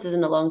 6 months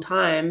isn't a long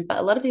time, but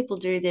a lot of people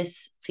do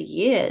this for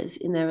years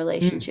in their Mm.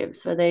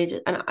 relationships where they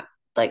just, and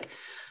like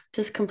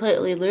just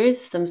completely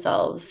lose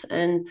themselves.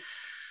 And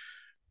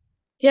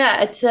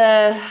yeah, it's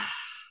the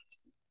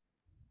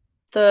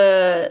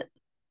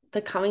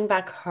the coming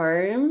back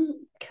home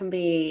can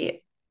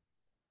be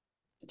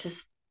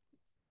just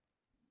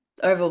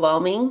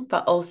overwhelming,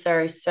 but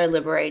also so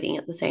liberating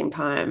at the same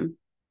time.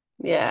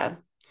 Yeah.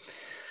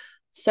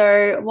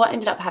 So what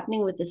ended up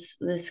happening with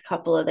this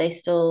couple? Are they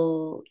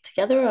still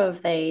together, or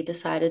have they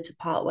decided to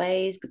part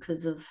ways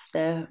because of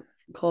their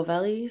core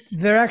values?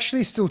 They're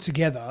actually still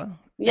together,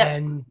 Yep.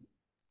 and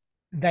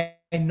they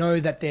know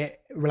that their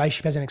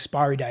relationship has an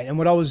expiry date. And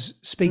what I was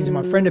speaking to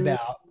my friend Mm,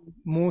 about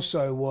more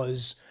so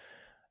was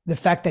the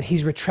fact that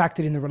he's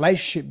retracted in the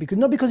relationship, because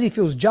not because he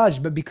feels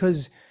judged, but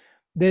because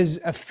there's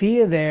a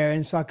fear there.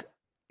 And it's like,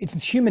 it's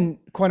human,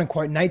 quote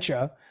unquote,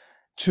 nature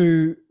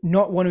to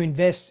not want to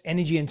invest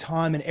energy and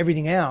time and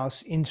everything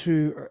else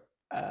into,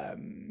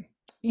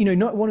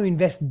 not want to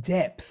invest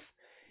depth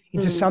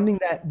into mm, something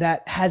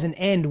that has an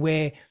end,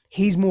 where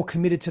he's more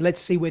committed to, let's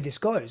see where this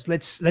goes.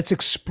 Let's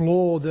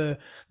explore the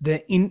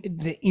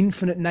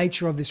infinite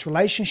nature of this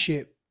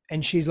relationship.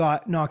 And she's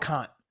like, no, I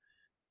can't.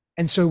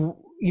 And so,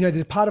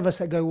 there's a part of us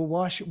that go,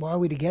 well, why are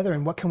we together?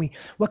 And what can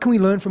we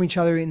learn from each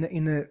other in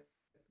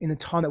the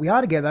time that we are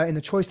together, in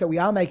the choice that we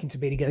are making to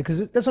be together?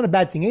 Because that's not a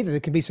bad thing either. There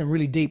can be some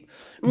really deep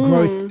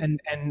growth mm,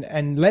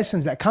 and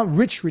lessons that come,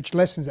 rich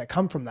lessons that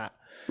come from that,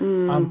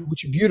 mm.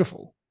 which are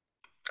beautiful.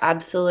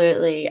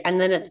 Absolutely. And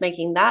then it's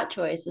making that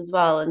choice as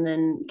well, and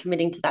then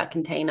committing to that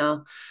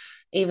container,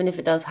 even if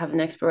it does have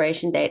an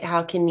expiration date.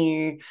 How can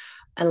you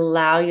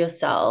allow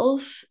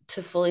yourself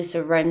to fully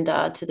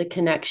surrender to the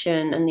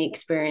connection and the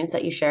experience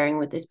that you're sharing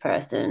with this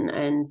person,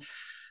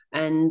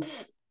 and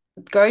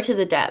go to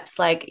the depths?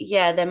 Like,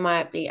 yeah, there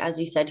might be, as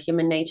you said,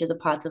 human nature, the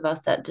parts of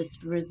us that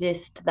just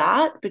resist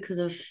that because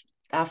of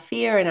our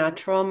fear and our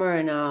trauma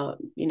and our,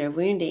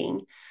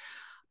 wounding.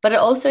 But it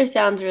also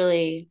sounds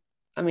really,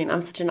 I mean,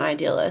 I'm such an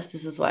idealist.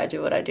 This is why I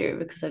do what I do,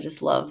 because I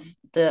just love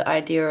the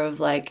idea of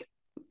like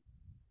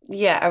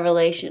yeah, a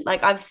relation,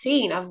 like I've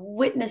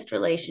witnessed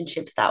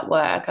relationships that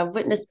work. I've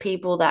witnessed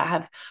people that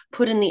have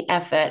put in the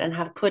effort and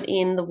have put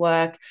in the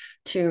work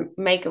to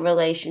make a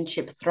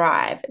relationship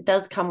thrive. It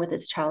does come with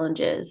its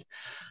challenges.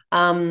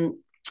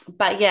 Um,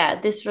 but yeah,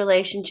 this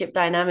relationship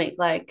dynamic,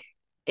 like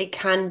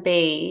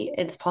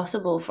it's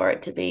possible for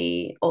it to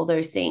be all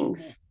those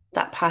things,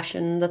 that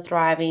passion, the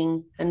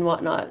thriving and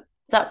whatnot.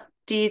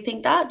 Do you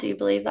think that? Do you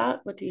believe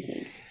that? What do you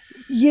think?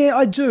 Yeah,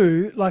 I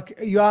do. Like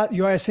you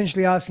are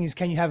essentially asking is,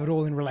 can you have it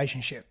all in a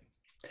relationship?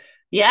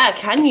 Yeah,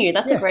 can you?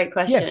 That's a Yeah. great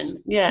Yes.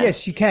 question. Yeah,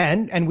 Yes, you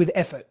can, and with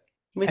effort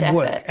with and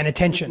work effort. and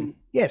attention. Hmm.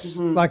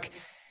 Yes. Hmm. Like,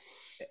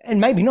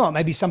 and maybe not.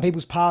 Maybe some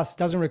people's paths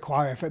doesn't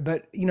require effort,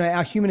 but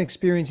our human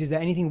experience is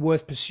that anything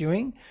worth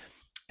pursuing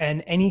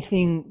and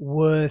anything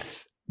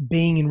worth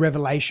being in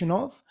revelation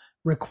of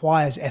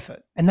requires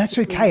effort. And that's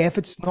okay. Hmm.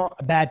 Effort's not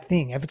a bad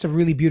thing. Effort's a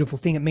really beautiful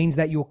thing. It means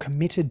that you're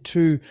committed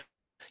to,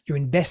 you're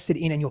invested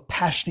in, and you're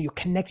passionate, you're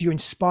connected, you're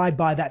inspired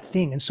by that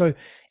thing. And so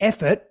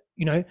effort,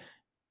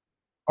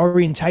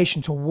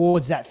 orientation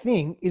towards that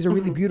thing is a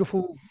really Hmm.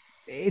 beautiful,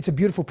 it's a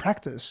beautiful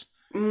practice,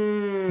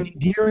 an Mm.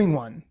 endearing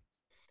one.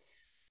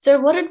 So,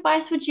 what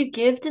advice would you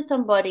give to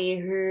somebody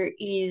who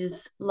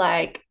is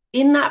like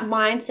in that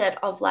mindset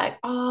of like,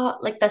 oh,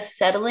 like the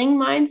settling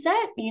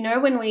mindset?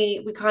 When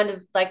we kind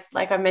of like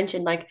I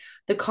mentioned, like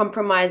the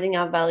compromising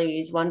our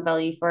values, one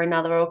value for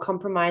another, or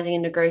compromising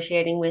and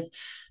negotiating with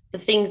the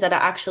things that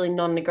are actually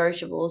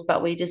non-negotiables,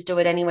 but we just do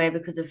it anyway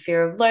because of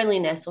fear of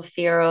loneliness or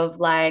fear of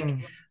like,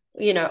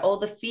 Mm. all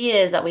the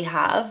fears that we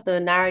have, the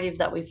narratives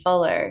that we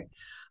follow.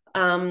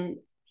 Um,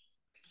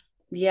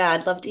 yeah,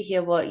 I'd love to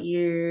hear what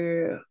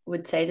you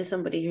would say to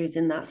somebody who's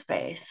in that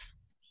space.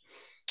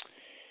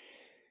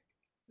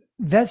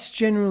 That's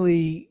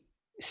generally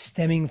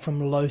stemming from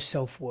low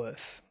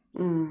self-worth.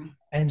 Mm,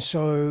 And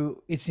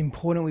so it's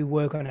important we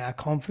work on our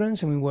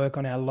confidence and we work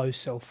on our low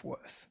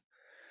self-worth.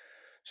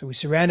 So we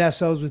surround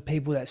ourselves with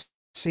people that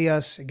see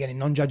us again in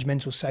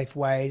non-judgmental, safe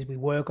ways. We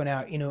work on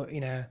our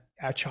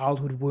our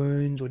childhood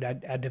wounds or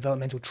our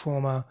developmental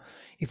trauma,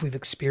 if we've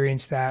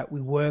experienced that.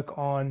 We work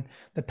on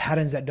the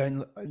patterns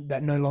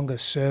that no longer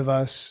serve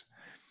us.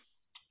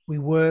 We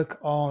work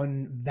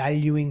on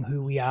valuing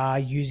who we are,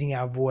 using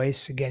our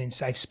voice again in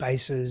safe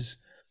spaces.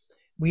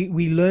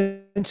 We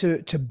learn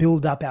to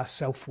build up our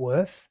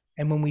self-worth,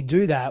 and when we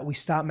do that, we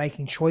start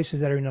making choices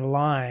that are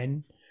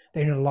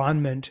they're in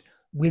alignment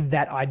with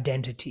that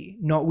identity,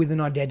 not with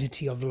an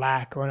identity of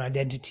lack or an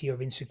identity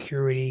of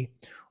insecurity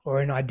or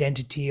an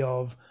identity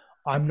of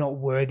I'm not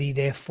worthy,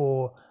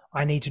 therefore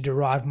I need to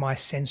derive my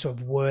sense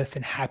of worth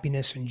and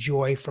happiness and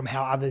joy from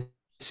how others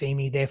see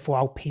me, therefore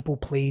I'll people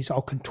please,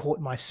 I'll contort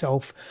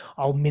myself,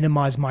 I'll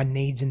minimize my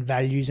needs and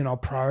values, and I'll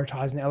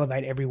prioritize and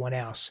elevate everyone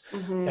else.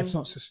 That's mm-hmm,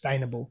 not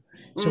sustainable.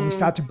 So we mm,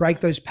 start to break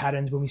those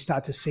patterns when we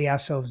start to see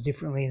ourselves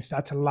differently and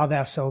start to love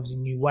ourselves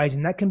in new ways.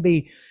 And that can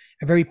be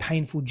a very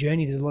painful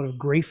journey. There's a lot of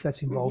grief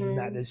that's involved in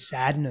that. mm-hmm, There's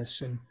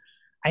sadness and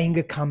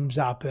anger comes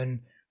up,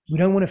 and we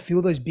don't want to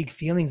feel those big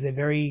feelings. They're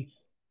very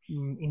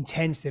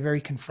intense. They're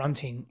very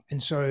confronting.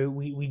 And so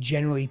we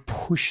generally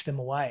push them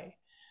away.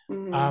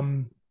 mm-hmm.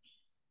 Um,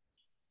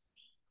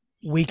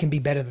 we can be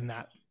better than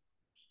that.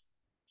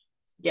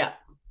 Yeah,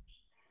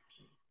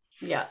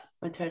 yeah,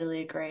 I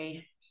totally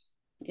agree.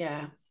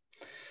 Yeah.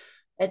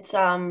 It's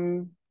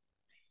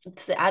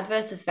it's the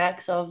adverse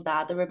effects of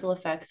that, the ripple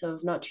effects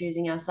of not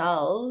choosing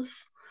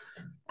ourselves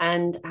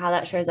and how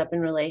that shows up in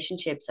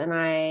relationships. And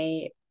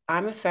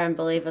I'm a firm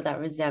believer that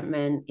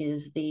resentment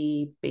is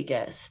the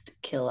biggest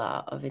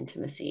killer of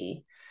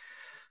intimacy.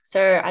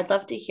 So I'd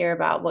love to hear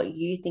about what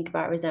you think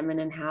about resentment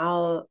and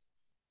how,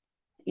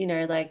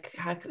 like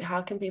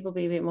how can people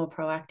be a bit more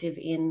proactive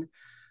in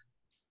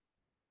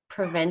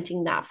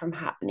preventing that from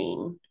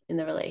happening in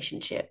the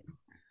relationship?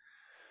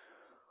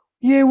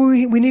 Yeah,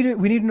 we need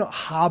to not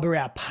harbor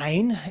our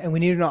pain, and we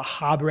need to not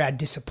harbor our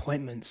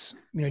disappointments.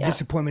 Yeah.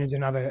 Disappointment is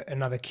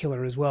another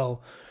killer as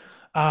well.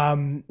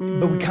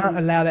 But we can't Mm,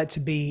 allow that to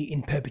be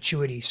in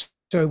perpetuity.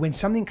 So when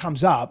something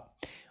comes up,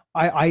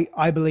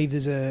 I believe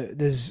there's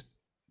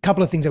a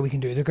couple of things that we can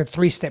do. There's a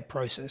 3-step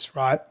process,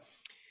 right?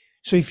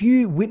 So if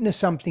you witness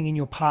something in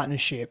your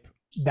partnership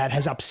that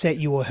has upset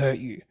you or hurt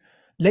you,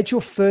 let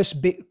your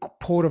first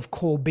port of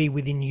call be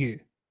within you.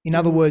 In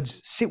other mm-hmm,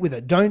 words, sit with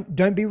it.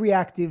 Don't be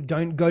reactive.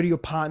 Don't go to your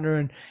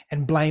partner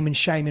and blame and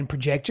shame and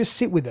project. Just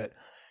sit with it.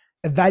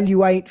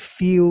 Evaluate,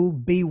 feel,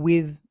 be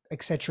with,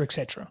 etc.,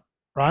 etc.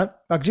 Right?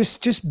 Like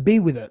just be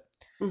with it.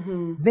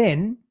 mm-hmm,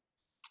 Then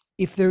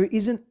if there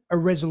isn't a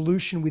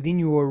resolution within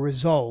you or a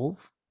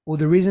resolve, or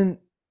there isn't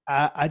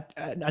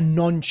a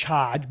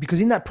non-charge,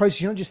 because in that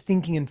process, you're not just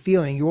thinking and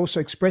feeling, you're also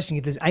expressing.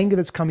 If there's anger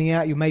that's coming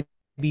out, you may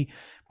be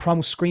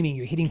primal screaming,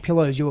 you're hitting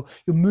pillows, you're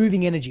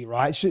moving energy,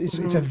 right?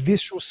 It's a mm-hmm,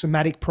 visceral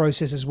somatic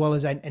process as well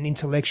as an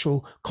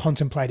intellectual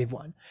contemplative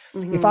one.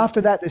 If mm-hmm,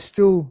 after that there's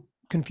still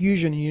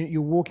confusion and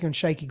you're walking on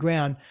shaky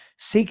ground,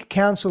 seek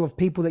counsel of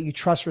people that you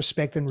trust,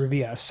 respect, and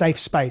revere. A safe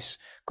space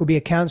could be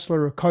a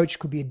counselor or a coach,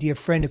 could be a dear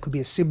friend, it could be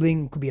a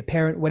sibling, it could be a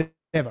parent,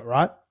 whatever,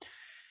 right?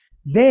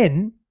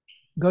 Then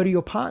go to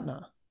your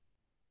partner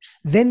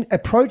Then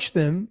approach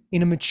them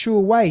in a mature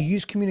way.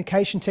 Use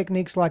communication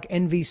techniques like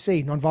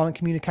NVC, nonviolent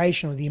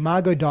communication, or the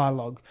Imago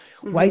dialogue,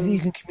 ways that you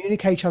Mm-hmm. can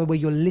communicate each other where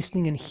you're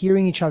listening and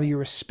hearing each other, you're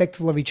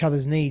respectful of each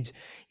other's needs.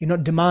 You're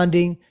not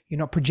demanding, you're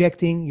not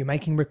projecting, you're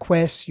making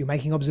requests, you're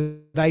making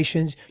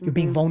observations, you're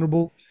being Mm-hmm.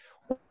 vulnerable.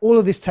 All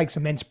of this takes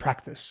immense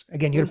practice.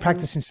 Again, you got to Mm-hmm.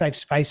 practice in safe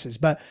spaces,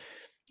 but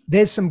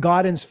there's some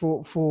guidance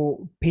for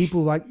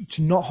people like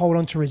to not hold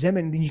on to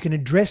resentment, and you can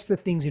address the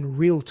things in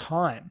real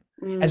time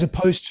as Mm-hmm.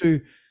 opposed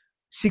to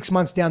 6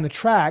 months down the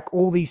track,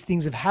 all these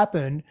things have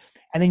happened,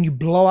 and then you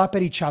blow up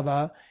at each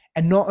other.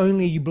 And not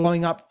only are you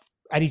blowing up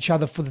at each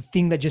other for the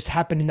thing that just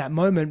happened in that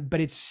moment, but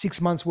it's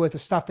 6 months worth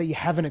of stuff that you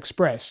haven't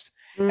expressed.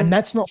 And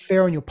that's not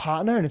fair on your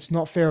partner, and it's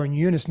not fair on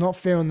you, and it's not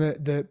fair on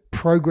the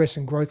progress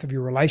and growth of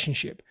your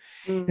relationship.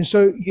 Mm-hmm. And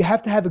so you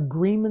have to have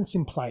agreements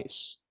in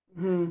place.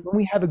 When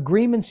we have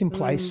agreements in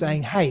place Mm-hmm.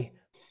 saying, hey,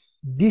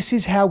 this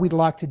is how we'd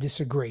like to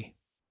disagree.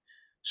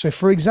 So,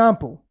 for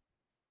example,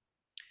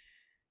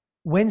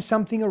 when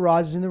something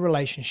arises in the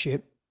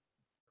relationship,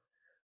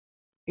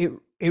 it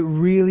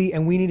really,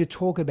 and we need to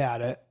talk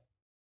about it.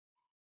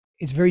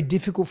 It's very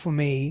difficult for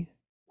me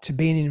to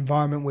be in an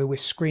environment where we're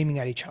screaming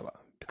at each other,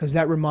 because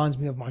that reminds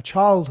me of my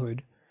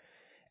childhood,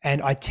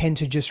 and I tend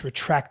to just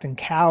retract and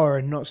cower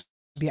and not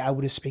be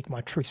able to speak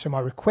my truth. So my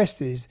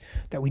request is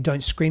that we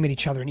don't scream at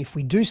each other. And if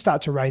we do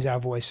start to raise our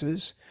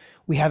voices,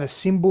 we have a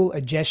symbol,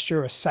 a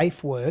gesture, a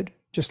safe word,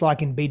 just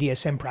like in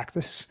BDSM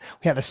practice.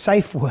 We have a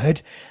safe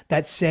word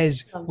that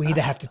says Love we either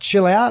that. have to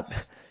chill out,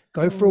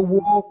 go for a Mm-hmm.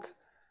 walk,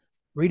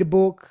 read a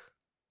book,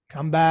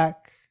 come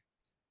back,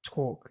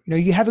 talk.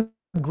 You have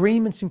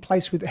agreements in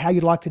place with how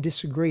you like to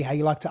disagree, how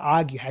you like to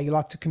argue, how you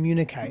like to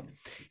communicate,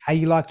 how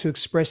you like to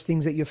express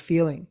things that you're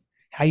feeling,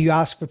 how you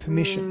ask for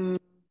permission.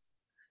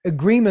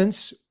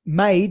 Agreements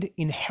made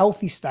in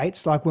healthy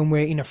states, like when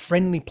we're in a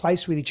friendly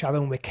place with each other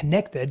and we're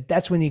connected,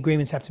 that's when the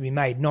agreements have to be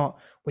made, not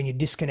when you're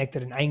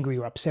disconnected and angry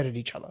or upset at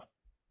each other.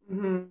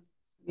 Mm-hmm.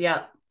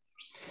 Yeah.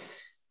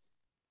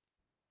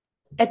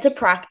 It's a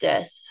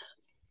practice.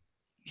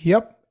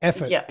 Yep.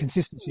 Effort, Yeah.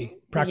 consistency, Yeah.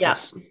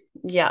 practice.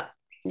 Yeah.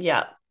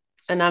 Yeah.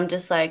 And I'm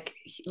just like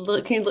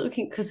looking,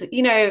 because,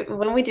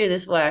 when we do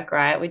this work,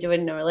 right, we do it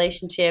in the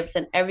relationships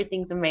and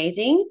everything's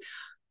amazing.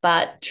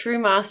 But true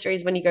mastery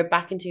is when you go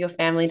back into your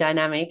family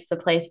dynamics, the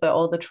place where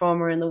all the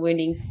trauma and the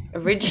wounding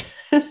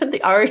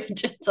the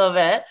origins of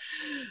it.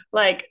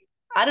 Like,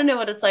 I don't know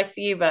what it's like for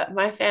you, but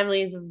my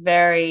family is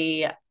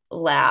very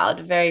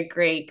loud, very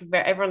Greek.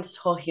 Everyone's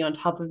talking on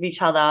top of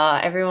each other.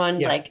 Everyone,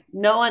 Yeah. like,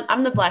 no one,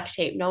 I'm the black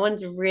sheep. No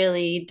one's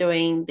really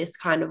doing this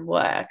kind of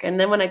work. And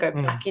then when I go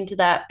Mm. back into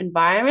that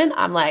environment,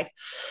 I'm like,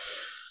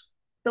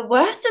 the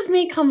worst of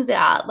me comes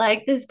out.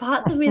 Like, there's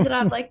parts of me that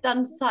I've like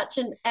done such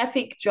an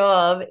epic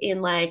job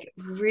in like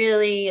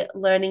really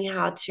learning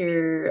how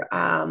to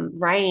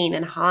rein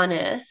and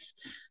harness.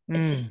 It's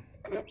Mm.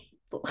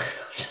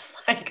 just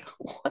like,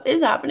 what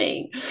is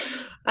happening?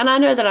 And I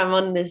know that I'm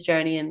on this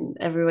journey and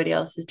everybody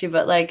else is too,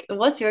 but like,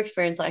 what's your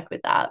experience like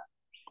with that?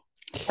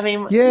 I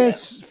mean, Yeah, yeah.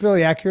 it's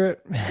fairly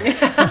accurate.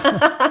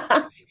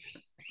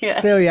 Yeah.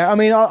 Fairly, I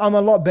mean, I'm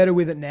a lot better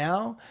with it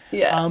now,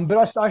 Yeah.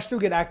 but I still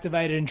get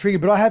activated and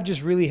triggered. But I have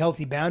just really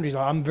healthy boundaries.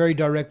 I'm very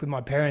direct with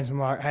my parents. I'm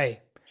like,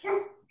 hey,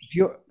 if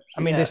you're, I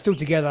mean, they're Yeah. still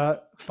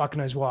together. Fuck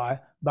knows why,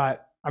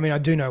 but I mean, I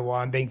do know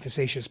why. I'm being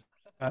facetious.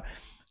 But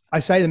I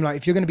say to them, like,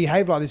 if you're going to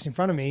behave like this in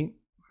front of me,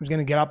 I'm just going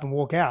to get up and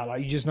walk out.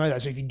 Like, you just know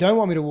that. So if you don't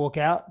want me to walk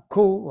out,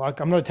 cool. Like,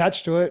 I'm not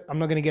attached to it. I'm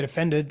not going to get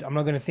offended. I'm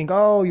not going to think,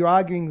 oh, you're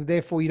arguing,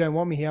 therefore you don't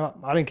want me here.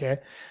 I don't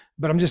care.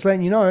 But I'm just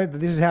letting you know that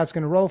this is how it's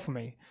going to roll for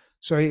me.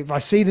 So if I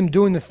see them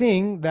doing the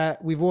thing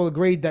that we've all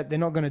agreed that they're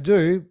not going to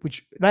do,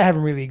 which they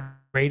haven't really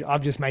agreed,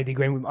 I've just made the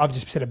agreement. I've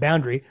just set a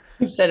boundary.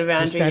 You've set a Just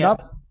boundary. stand Yeah.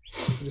 up.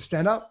 Just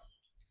stand up,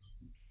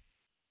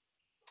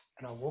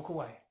 and I'll walk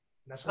away.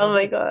 And that's what Oh I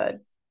my do. God.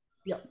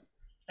 Yep.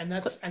 And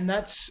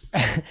that's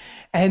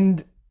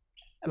and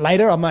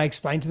later I may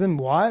explain to them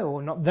why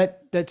or not.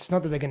 That's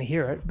not that they're going to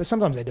hear it, but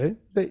sometimes they do.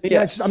 But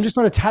Yeah. I'm just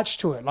not attached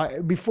to it.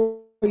 Like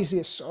before, I used to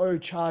get so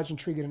charged and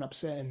triggered and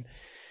upset, and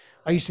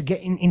I used to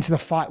get into the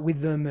fight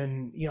with them,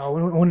 and I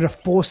wanted to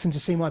force them to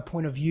see my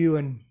point of view.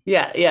 And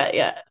Yeah, yeah,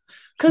 yeah.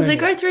 Because don't we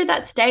do go that. through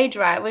that stage,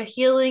 right? We're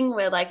healing,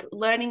 we're like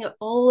learning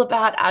all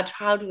about our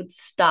childhood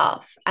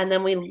stuff. And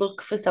then we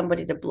look for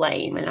somebody to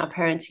blame. And our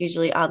parents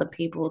usually are the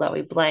people that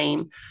we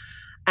blame.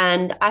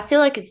 And I feel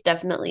like it's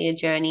definitely a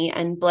journey.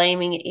 And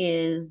blaming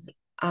is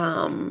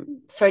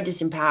so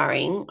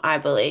disempowering, I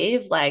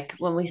believe. Like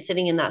when we're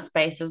sitting in that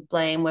space of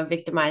blame, we're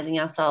victimizing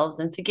ourselves.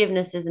 And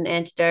forgiveness is an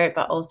antidote,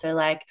 but also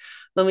like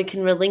when we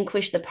can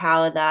relinquish the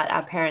power that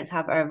our parents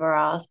have over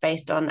us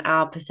based on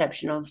our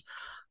perception of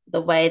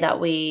the way that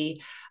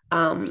we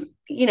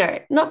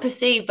not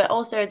perceive, but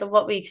also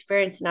what we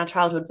experienced in our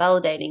childhood,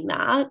 validating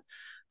that.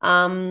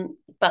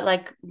 But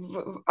like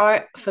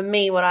for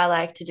me, what I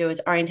like to do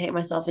is orientate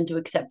myself into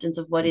acceptance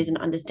of what is, an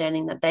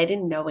understanding that they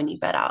didn't know any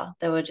better.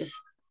 They were just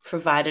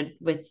provided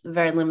with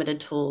very limited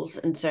tools,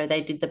 and so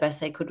they did the best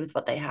they could with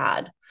what they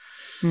had.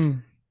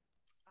 Mm.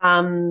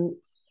 um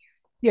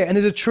Yeah, and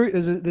there's a truth.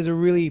 There's a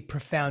really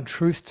profound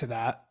truth to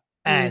that.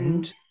 Mm.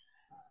 And,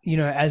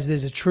 as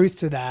there's a truth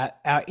to that,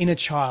 our inner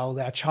child,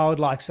 our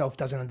childlike self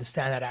doesn't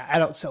understand that. Our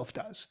adult self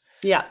does.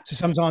 Yeah, So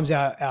sometimes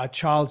our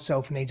child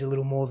self needs a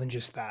little more than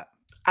just that.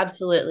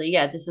 absolutely.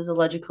 Yeah, this is a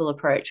logical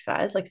approach,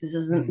 guys. Like, this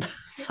isn't Mm.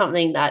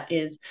 something that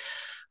is,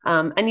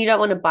 and you don't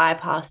want to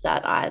bypass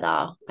that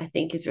either, I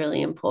think is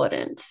really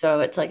important. So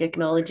it's like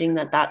acknowledging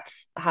that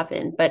that's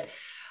happened. But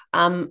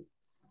um,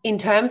 in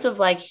terms of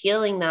like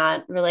healing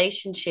that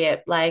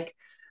relationship, like,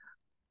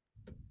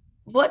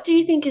 what do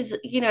you think is,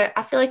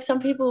 I feel like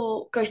some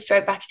people go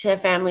straight back to their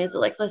families,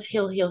 like, let's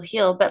heal, heal,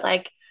 heal, but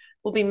like,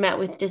 will be met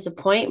with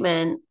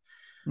disappointment.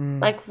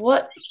 Mm. Like,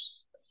 what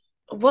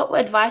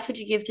advice would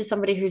you give to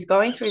somebody who's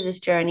going through this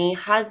journey,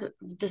 has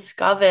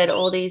discovered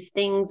all these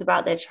things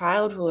about their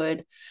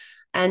childhood,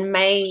 and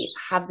may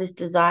have this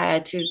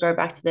desire to go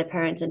back to their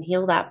parents and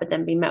heal that, but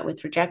then be met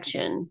with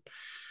rejection?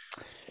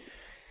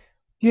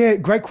 Yeah,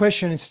 great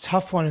question. It's a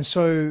tough one. And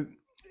so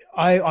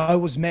I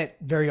was met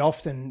very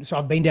often. So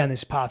I've been down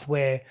this path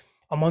where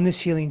I'm on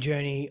this healing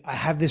journey. I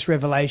have this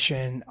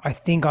revelation. I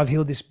think I've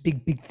healed this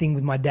big, big thing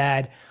with my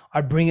dad.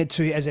 I bring it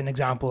to, as an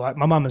example, like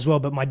my mum as well,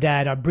 but my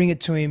dad, I bring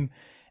it to him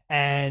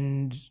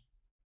and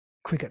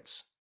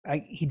crickets.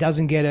 He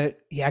doesn't get it.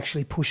 He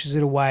actually pushes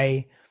it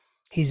away.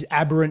 He's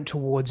aberrant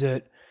towards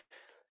it.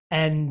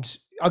 And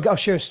I'll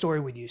share a story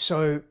with you.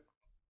 So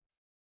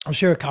I'll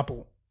share a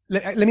couple.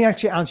 Let me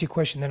actually answer your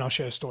question, then I'll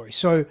share a story.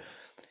 So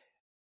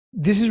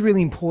this is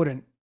really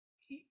important.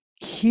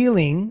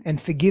 Healing and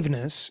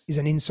forgiveness is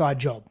an inside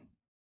job.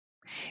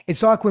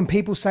 It's like when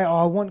people say, "Oh,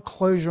 I want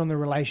closure on the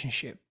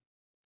relationship."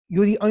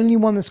 You're the only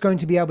one that's going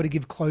to be able to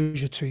give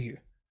closure to you.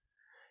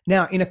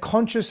 Now, in a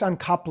conscious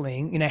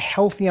uncoupling, in a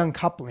healthy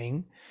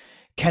uncoupling,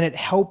 can it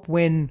help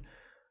when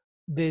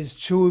there's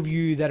two of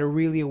you that are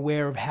really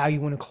aware of how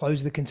you want to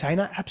close the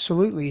container?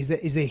 Absolutely. Is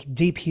there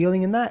deep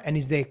healing in that? And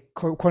is there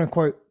quote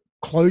unquote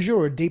closure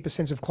or a deeper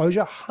sense of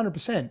closure?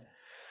 100%.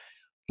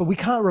 But we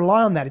can't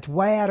rely on that. It's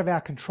way out of our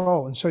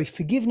control. And so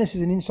forgiveness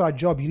is an inside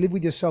job. You live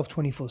with yourself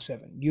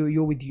 24/7.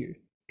 You're with you.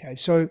 Okay.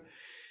 So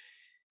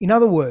in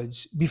other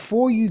words,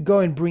 before you go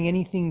and bring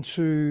anything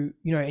to,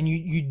 and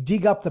you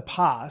dig up the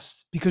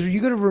past, because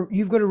you've got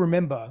to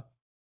remember,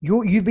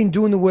 you've been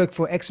doing the work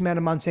for X amount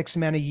of months, X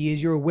amount of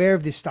years. You're aware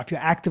of this stuff. You're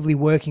actively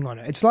working on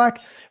it. It's like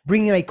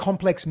bringing a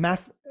complex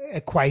math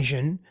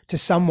equation to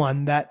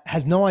someone that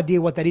has no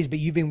idea what that is, but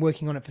you've been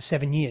working on it for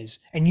 7 years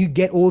and you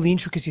get all the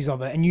intricacies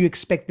of it and you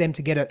expect them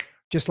to get it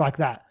just like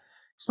that.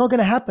 It's not going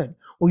to happen.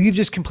 Or you've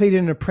just completed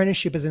an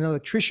apprenticeship as an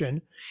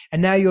electrician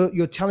and now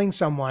you're telling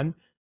someone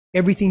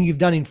everything you've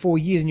done in 4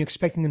 years and you're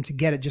expecting them to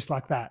get it just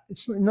like that.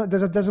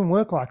 It doesn't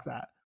work like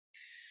that.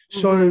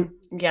 So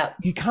Yeah.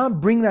 you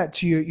can't bring that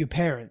to your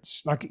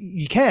parents. Like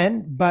you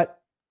can, but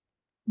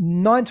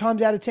 9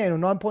 times out of 10 or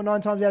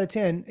 9.9 times out of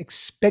 10,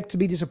 expect to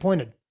be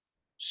disappointed.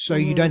 So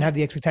you don't have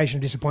the expectation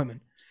of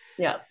disappointment.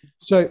 Yeah.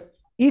 So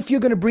if you're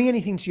going to bring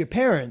anything to your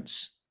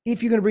parents, you've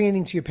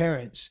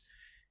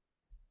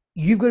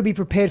got to be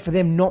prepared for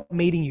them not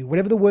meeting you.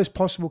 Whatever the worst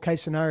possible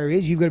case scenario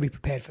is, you've got to be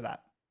prepared for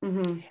that.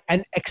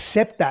 And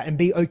accept that and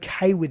be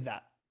okay with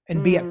that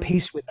and be at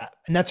peace with that.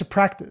 And that's a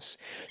practice.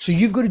 So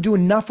you've got to do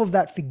enough of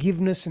that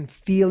forgiveness and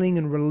feeling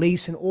and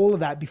release and all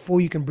of that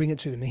before you can bring it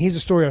to them. And here's a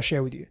story I'll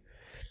share with you.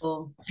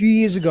 Cool. A few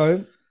years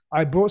ago,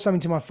 I brought something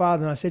to my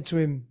father and I said to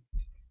him,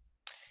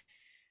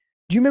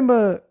 do you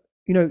remember,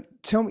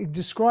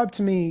 describe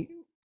to me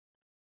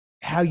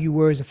how you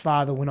were as a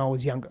father when I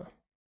was younger,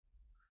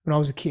 when I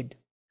was a kid.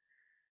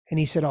 And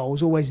he said, oh, I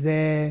was always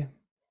there.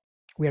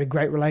 We had a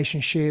great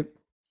relationship.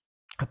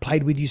 I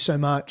played with you so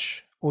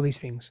much, all these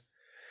things.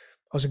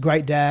 I was a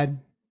great dad,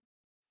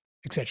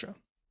 etc.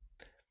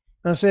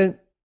 And I said,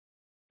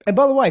 and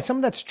by the way, some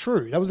of that's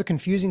true. That was the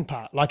confusing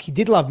part. Like he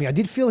did love me. I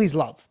did feel his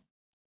love,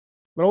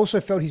 but I also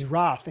felt his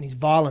wrath and his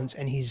violence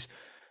and his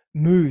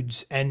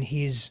moods and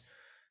his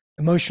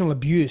emotional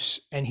abuse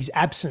and his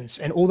absence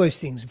and all those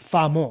things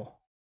far more.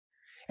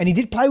 And he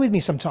did play with me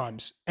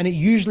sometimes. And it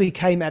usually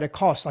came at a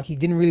cost. Like he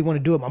didn't really want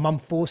to do it. My mum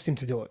forced him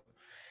to do it.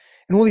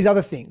 And all these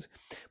other things.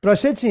 But I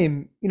said to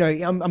him,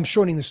 I'm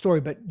shortening the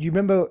story, but do you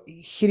remember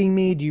hitting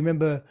me? Do you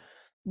remember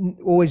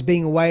always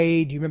being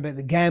away? Do you remember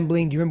the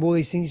gambling? Do you remember all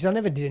these things? He said, I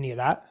never did any of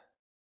that.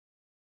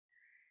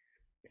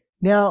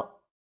 Now,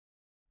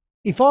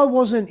 if I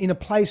wasn't in a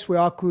place where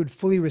I could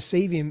fully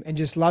receive him and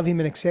just love him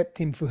and accept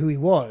him for who he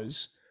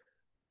was,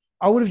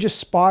 I would have just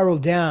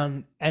spiraled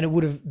down and it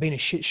would have been a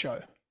shit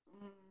show.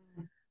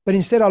 But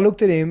instead I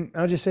looked at him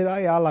and I just said, oh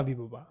yeah, I love you,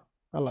 Baba.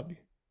 I love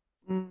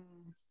you.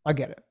 I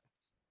get it.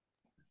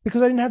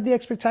 Because I didn't have the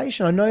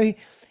expectation. I know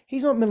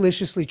he's not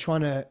maliciously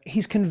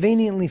he's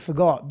conveniently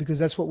forgot because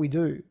that's what we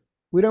do.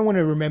 We don't want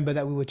to remember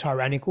that we were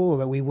tyrannical or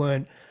that we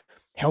weren't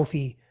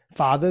healthy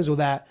fathers or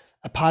that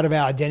a part of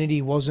our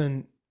identity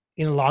wasn't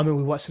in alignment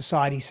with what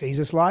society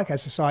sees us like,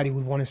 as society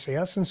would want to see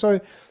us. And so,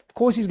 of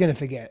course, he's going to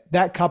forget.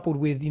 That coupled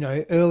with,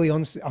 early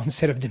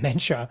onset of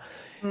dementia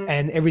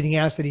and everything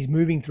else that he's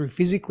moving through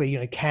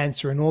physically,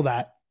 cancer and all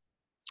that.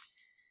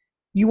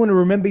 You want to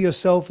remember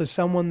yourself as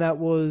someone that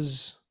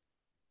was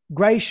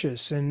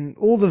gracious, and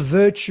all the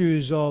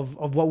virtues of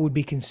what would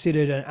be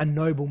considered a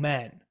noble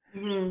man.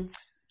 Mhm.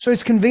 So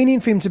it's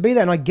convenient for him to be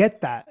that, and I get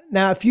that.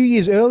 Now, a few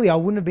years earlier, I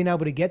wouldn't have been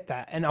able to get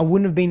that, and I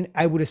wouldn't have been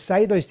able to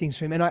say those things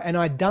to him. And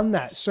I'd done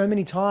that so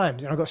many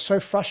times, and I got so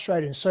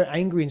frustrated and so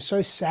angry and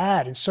so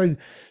sad and so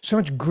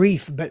much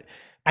grief, but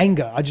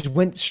anger. I just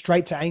went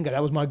straight to anger.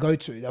 That was my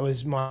go-to. That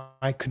was my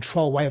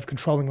control way of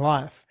controlling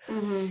life.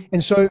 Mhm.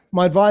 And so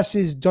my advice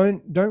is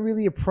don't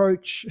really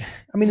approach.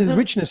 I mean, there's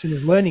richness and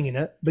there's learning in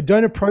it, but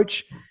don't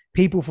approach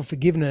people for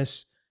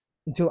forgiveness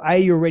until A,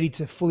 you're ready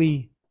to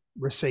fully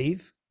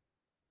receive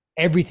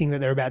everything that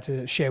they're about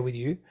to share with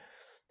you,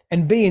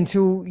 and B,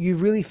 until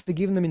you've really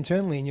forgiven them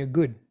internally and you're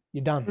good,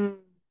 you're done, Mm.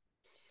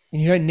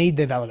 and you don't need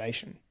their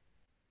validation.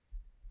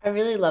 I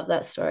really love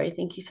that story.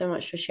 Thank you so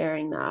much for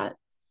sharing that.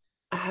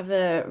 I have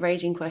a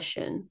raging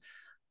question.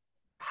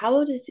 How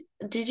old is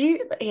did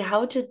you yeah,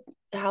 how old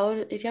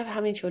did you have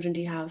how many children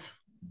do you have?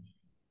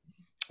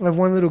 I have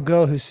one little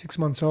girl who's 6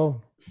 months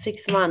old.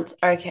 6 months.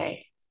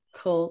 Okay,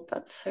 cool.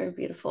 That's so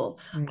beautiful.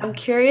 I'm Mm.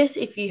 curious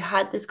if you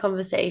had this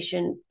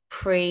conversation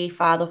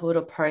pre-fatherhood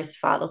or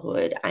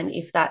post-fatherhood, and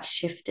if that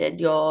shifted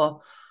your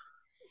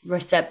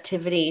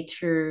receptivity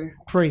to,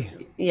 Pre,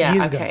 yeah,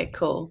 years ago. okay,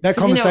 cool. That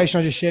Because you know, conversation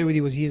I just shared with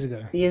you was years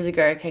ago. years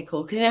ago, okay,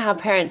 cool. Because you know how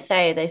parents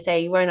say, they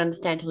say you won't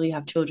understand till you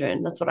have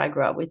children. That's what I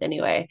grew up with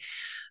anyway.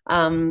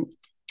 Um,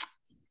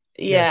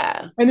 Yes.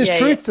 yeah, And there's yeah, yeah.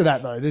 truth to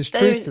that, though. There's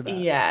truth There's to that.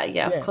 yeah, yeah,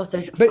 Yeah. of But course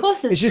it's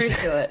there's just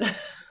truth to it.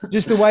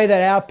 just the way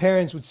that our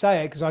parents would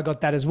say it, because I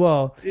got that as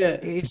well. Yeah.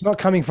 It's not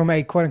coming from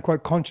a quote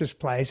unquote conscious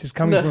place. It's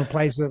coming No. from a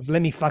place of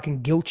let me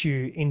fucking guilt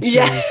you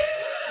Yeah.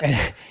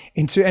 and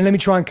and let me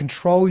try and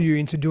control you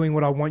into doing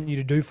what I want you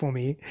to do for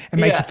me and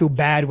make you Yeah. feel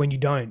bad when you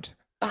don't.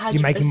 Because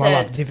you're making my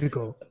life 100%.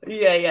 difficult.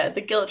 Yeah, yeah.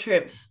 The guilt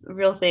trips,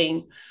 real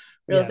thing.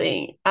 Real Yeah.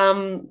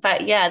 thing.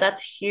 But yeah,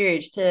 that's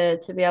huge to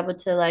be able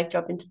to like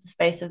drop into the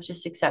space of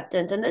just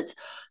acceptance. And it's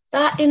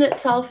that in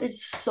itself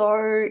is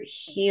so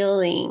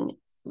healing.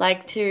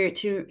 Like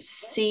to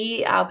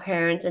see our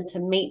parents and to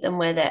meet them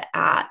where they're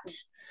at.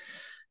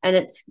 And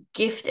it's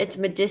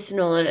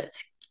medicinal, and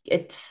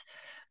it's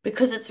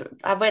because it's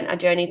I went a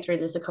journey through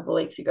this a couple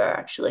of weeks ago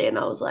actually, and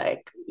I was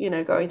like,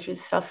 going through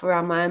stuff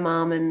around my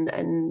mom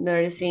and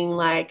noticing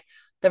like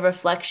the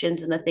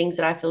reflections and the things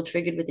that I feel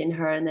triggered within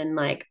her, and then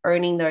like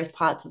owning those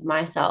parts of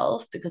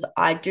myself because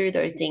I do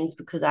those things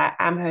because I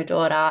am her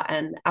daughter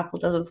and apple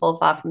doesn't fall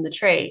far from the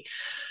tree.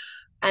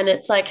 And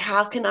it's like,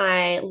 how can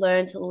I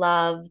learn to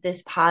love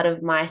this part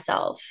of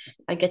myself?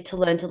 I get to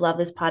learn to love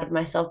this part of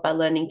myself by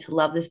learning to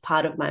love this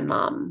part of my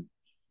mom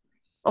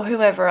or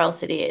whoever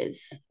else it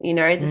is.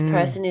 This Mm,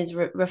 person is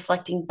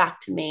reflecting back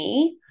to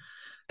me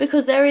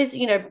because there is,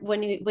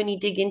 when you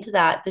dig into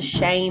that, the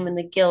shame and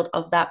the guilt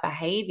of that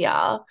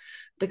behavior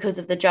because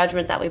of the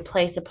judgment that we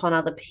place upon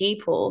other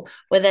people,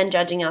 we're then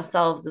judging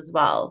ourselves as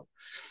well.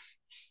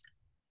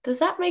 Does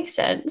that make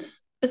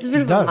sense? It's a bit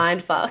it of a does.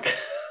 mind fuck.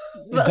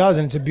 It does.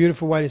 And it's a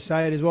beautiful way to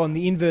say it as well. And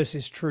the inverse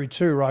is true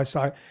too, right?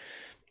 So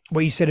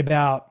what you said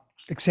about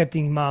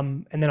accepting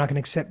mum, and then I can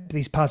accept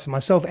these parts of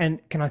myself,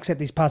 and can I accept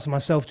these parts of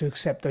myself to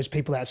accept those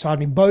people outside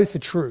me? Both are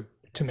true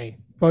to me.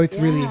 Both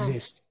really Yeah.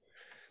 exist.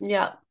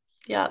 Yeah.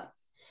 Yeah.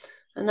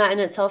 And that in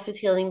itself is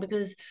healing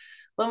because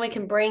when we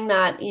can bring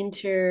that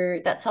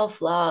into that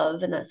self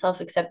love and that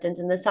self acceptance,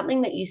 and there's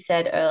something that you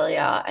said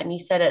earlier, and you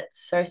said it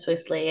so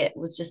swiftly, it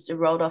was just it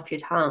rolled off your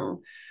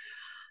tongue.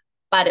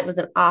 But it was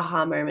an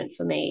aha moment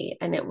for me.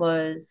 And it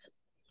was,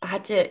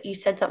 you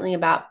said something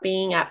about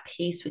being at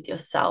peace with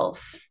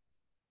yourself.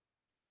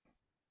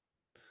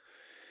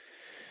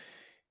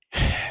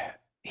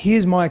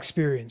 Here's my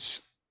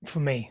experience for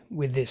me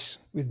with this,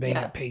 with being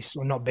Yeah. at peace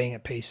or not being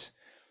at peace.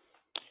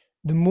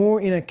 The more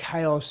inner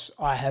chaos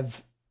I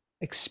have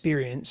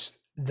experienced,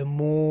 the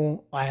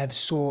more I have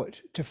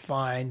sought to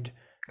find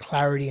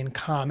clarity and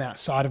calm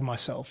outside of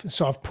myself. And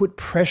so I've put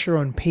pressure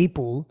on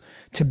people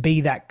to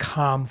be that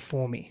calm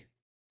for me.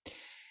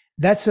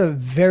 That's a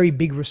very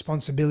big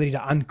responsibility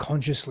to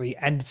unconsciously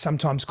and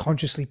sometimes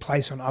consciously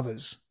place on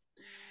others.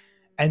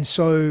 And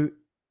so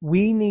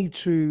we need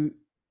to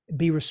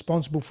be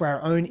responsible for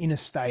our own inner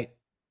state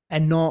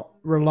and not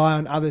rely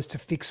on others to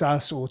fix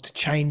us or to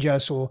change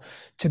us or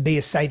to be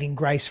a saving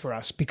grace for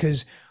us,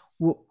 because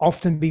we'll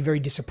often be very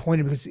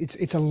disappointed because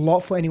it's a lot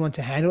for anyone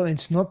to handle and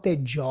it's not their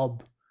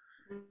job.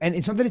 And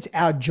it's not that it's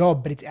our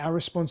job, but it's our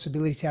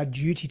responsibility, it's our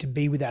duty to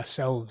be with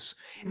ourselves.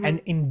 Mm-hmm.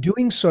 And in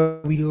doing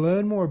so, we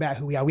learn more about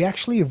who we are. We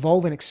actually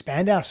evolve and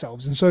expand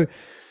ourselves. And so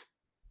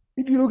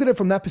if you look at it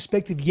from that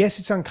perspective, yes,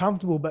 it's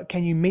uncomfortable, but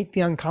can you meet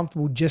the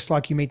uncomfortable just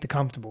like you meet the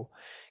comfortable?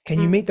 Can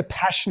you meet the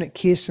passionate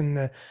kiss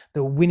and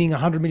the winning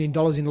 $100 million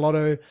in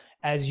lotto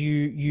as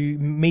you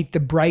meet the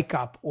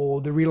breakup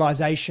or the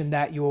realization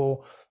that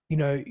your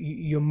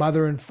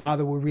mother and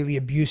father were really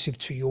abusive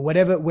to you, or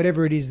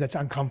whatever it is that's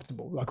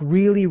uncomfortable? Like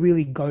really,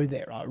 really go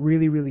there, right?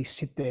 Really, really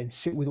sit there and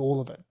sit with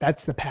all of it.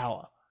 That's the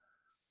power.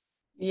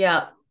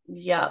 Yeah.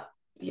 Yeah.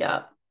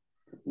 Yeah.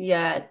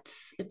 Yeah.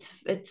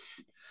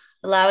 It's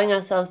allowing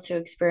ourselves to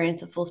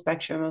experience a full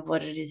spectrum of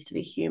what it is to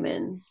be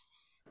human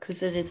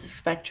because it is a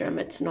spectrum.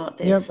 It's not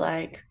this Yep.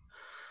 like.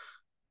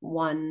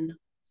 one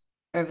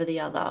over the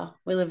other.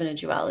 We live in a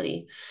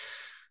duality.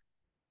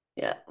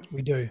 Yeah.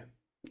 We do.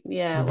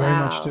 Yeah. We very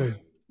much Wow. do.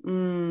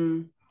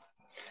 Mm,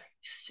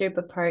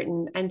 super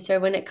potent. And so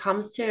when it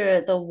comes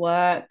to the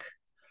work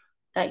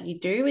that you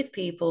do with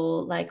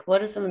people, like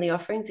what are some of the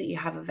offerings that you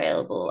have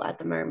available at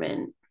the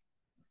moment?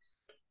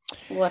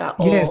 What are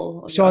Yeah. all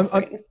of your So I'm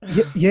offerings?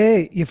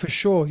 yeah, yeah, for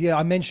sure. Yeah,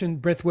 I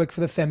mentioned breath work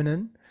for the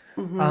feminine.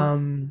 Mm-hmm.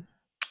 Um,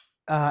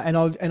 and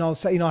I'll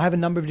say, I have a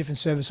number of different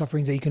service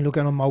offerings that you can look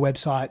at on my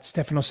website,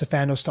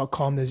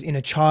 stefanos.com. There's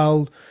inner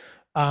child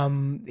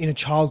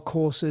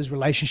courses,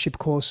 relationship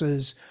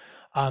courses,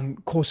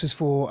 courses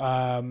for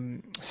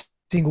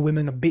single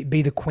women,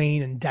 be the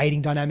queen, and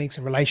dating dynamics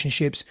and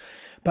relationships.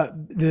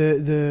 But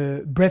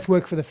the breath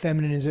work for the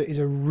feminine is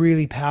a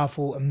really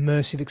powerful,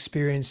 immersive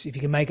experience. If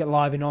you can make it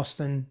live in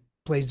Austin,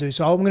 please do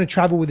so. I'm going to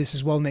travel with this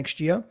as well next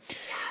year.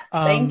 Yes.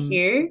 Thank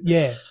you.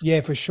 Yeah,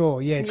 for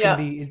sure. Yeah, it's going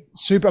to Yeah. be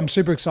super. I'm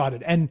super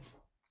excited, and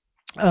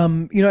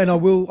and I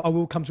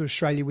will come to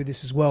Australia with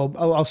this as well.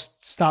 I'll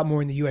start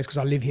more in the US because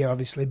I live here,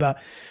 obviously,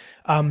 but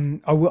I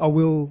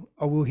will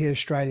hit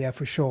Australia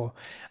for sure.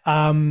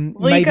 Will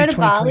you go Maybe to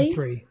Bali?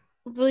 2023.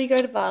 Will you go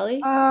to Bali?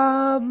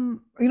 I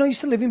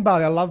used to live in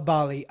Bali. I love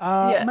Bali.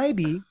 Yeah.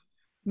 Maybe.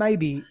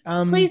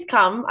 Please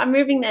come. I'm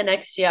moving there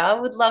next year. I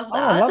would love Oh,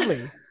 that.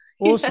 lovely,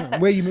 awesome. Yeah.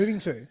 Where are you moving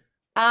to?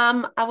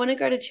 I want to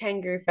go to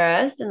Canggu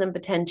first and then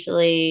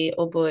potentially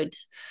Ubud.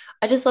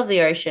 I just love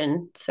the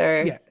ocean.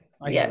 So Yeah,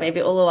 I yeah, hear that. maybe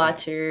Yeah.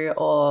 Uluwatu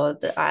or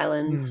the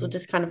islands. We'll Mm,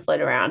 just kind of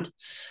float around.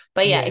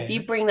 But yeah, if yeah.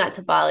 you bring that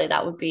to Bali,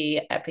 that would be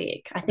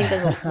epic. I think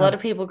there's a lot of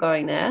people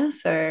going there.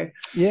 So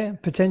Yeah,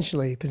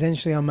 potentially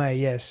I may.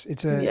 Yes,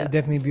 it's a yeah.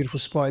 definitely a beautiful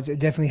spot. It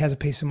definitely has a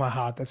piece of my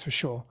heart. That's for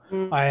sure.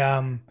 Mm.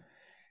 I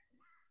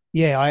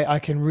yeah, I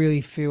can really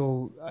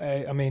feel.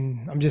 I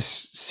mean, I'm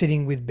just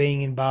sitting with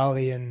being in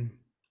Bali, and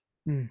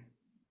mm,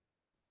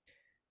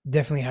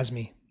 definitely has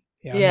me.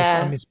 Yeah, I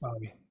Yeah. miss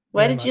Bali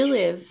Where very did you much.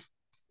 live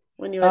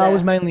when you were I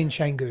was there? mainly in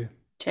Canggu.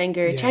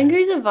 Canggu. Yeah,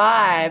 Canggu's a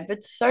vibe.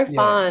 It's so yeah,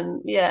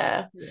 fun.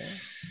 Yeah. yeah.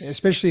 Yeah,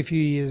 especially a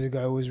few years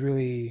ago, it was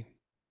really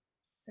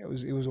it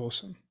was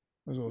awesome.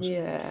 It was awesome.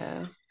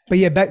 Yeah. But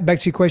yeah, back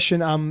to your question.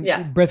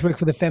 Yeah. Breathwork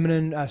for the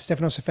feminine,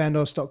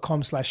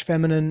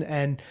 stefanos.com/feminine,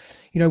 and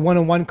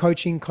one-on-one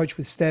coaching,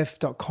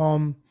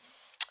 coachwithsteph.com.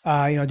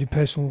 I do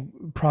personal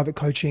private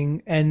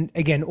coaching, and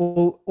again,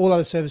 all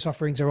other service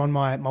offerings are on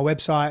my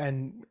website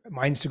and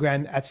my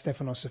Instagram at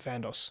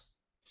Stefanos.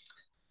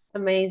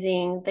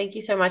 Amazing. Thank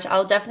you so much.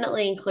 I'll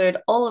definitely include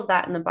all of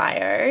that in the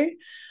bio.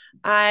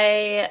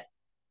 I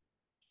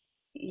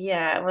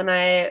yeah, when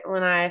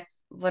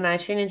I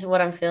tune into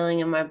what I'm feeling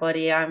in my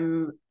body,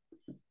 I'm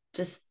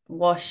just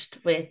washed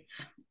with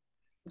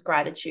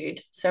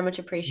gratitude, so much Mm,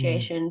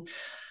 appreciation,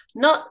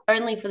 not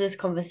only for this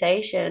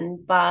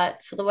conversation,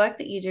 but for the work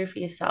that you do for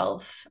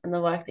yourself and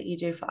the work that you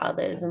do for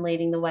others and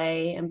leading the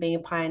way and being a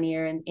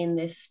pioneer in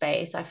this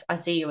space. I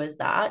see you as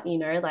that,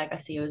 like I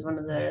see you as one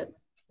of yeah,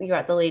 you're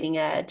at the leading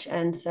edge.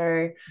 And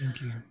so,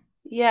 thank you.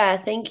 yeah,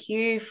 thank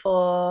you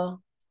for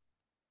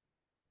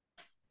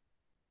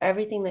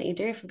everything that you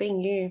do, for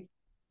being you.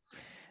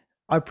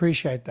 I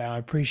appreciate that. I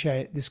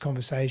appreciate this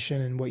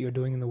conversation and what you're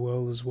doing in the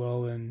world as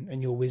well,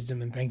 and your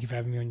wisdom. And thank you for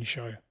having me on your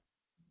show.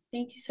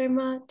 Thank you so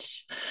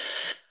much.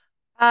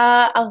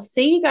 I'll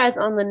see you guys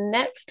on the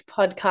next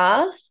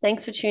podcast.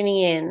 Thanks for tuning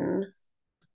in.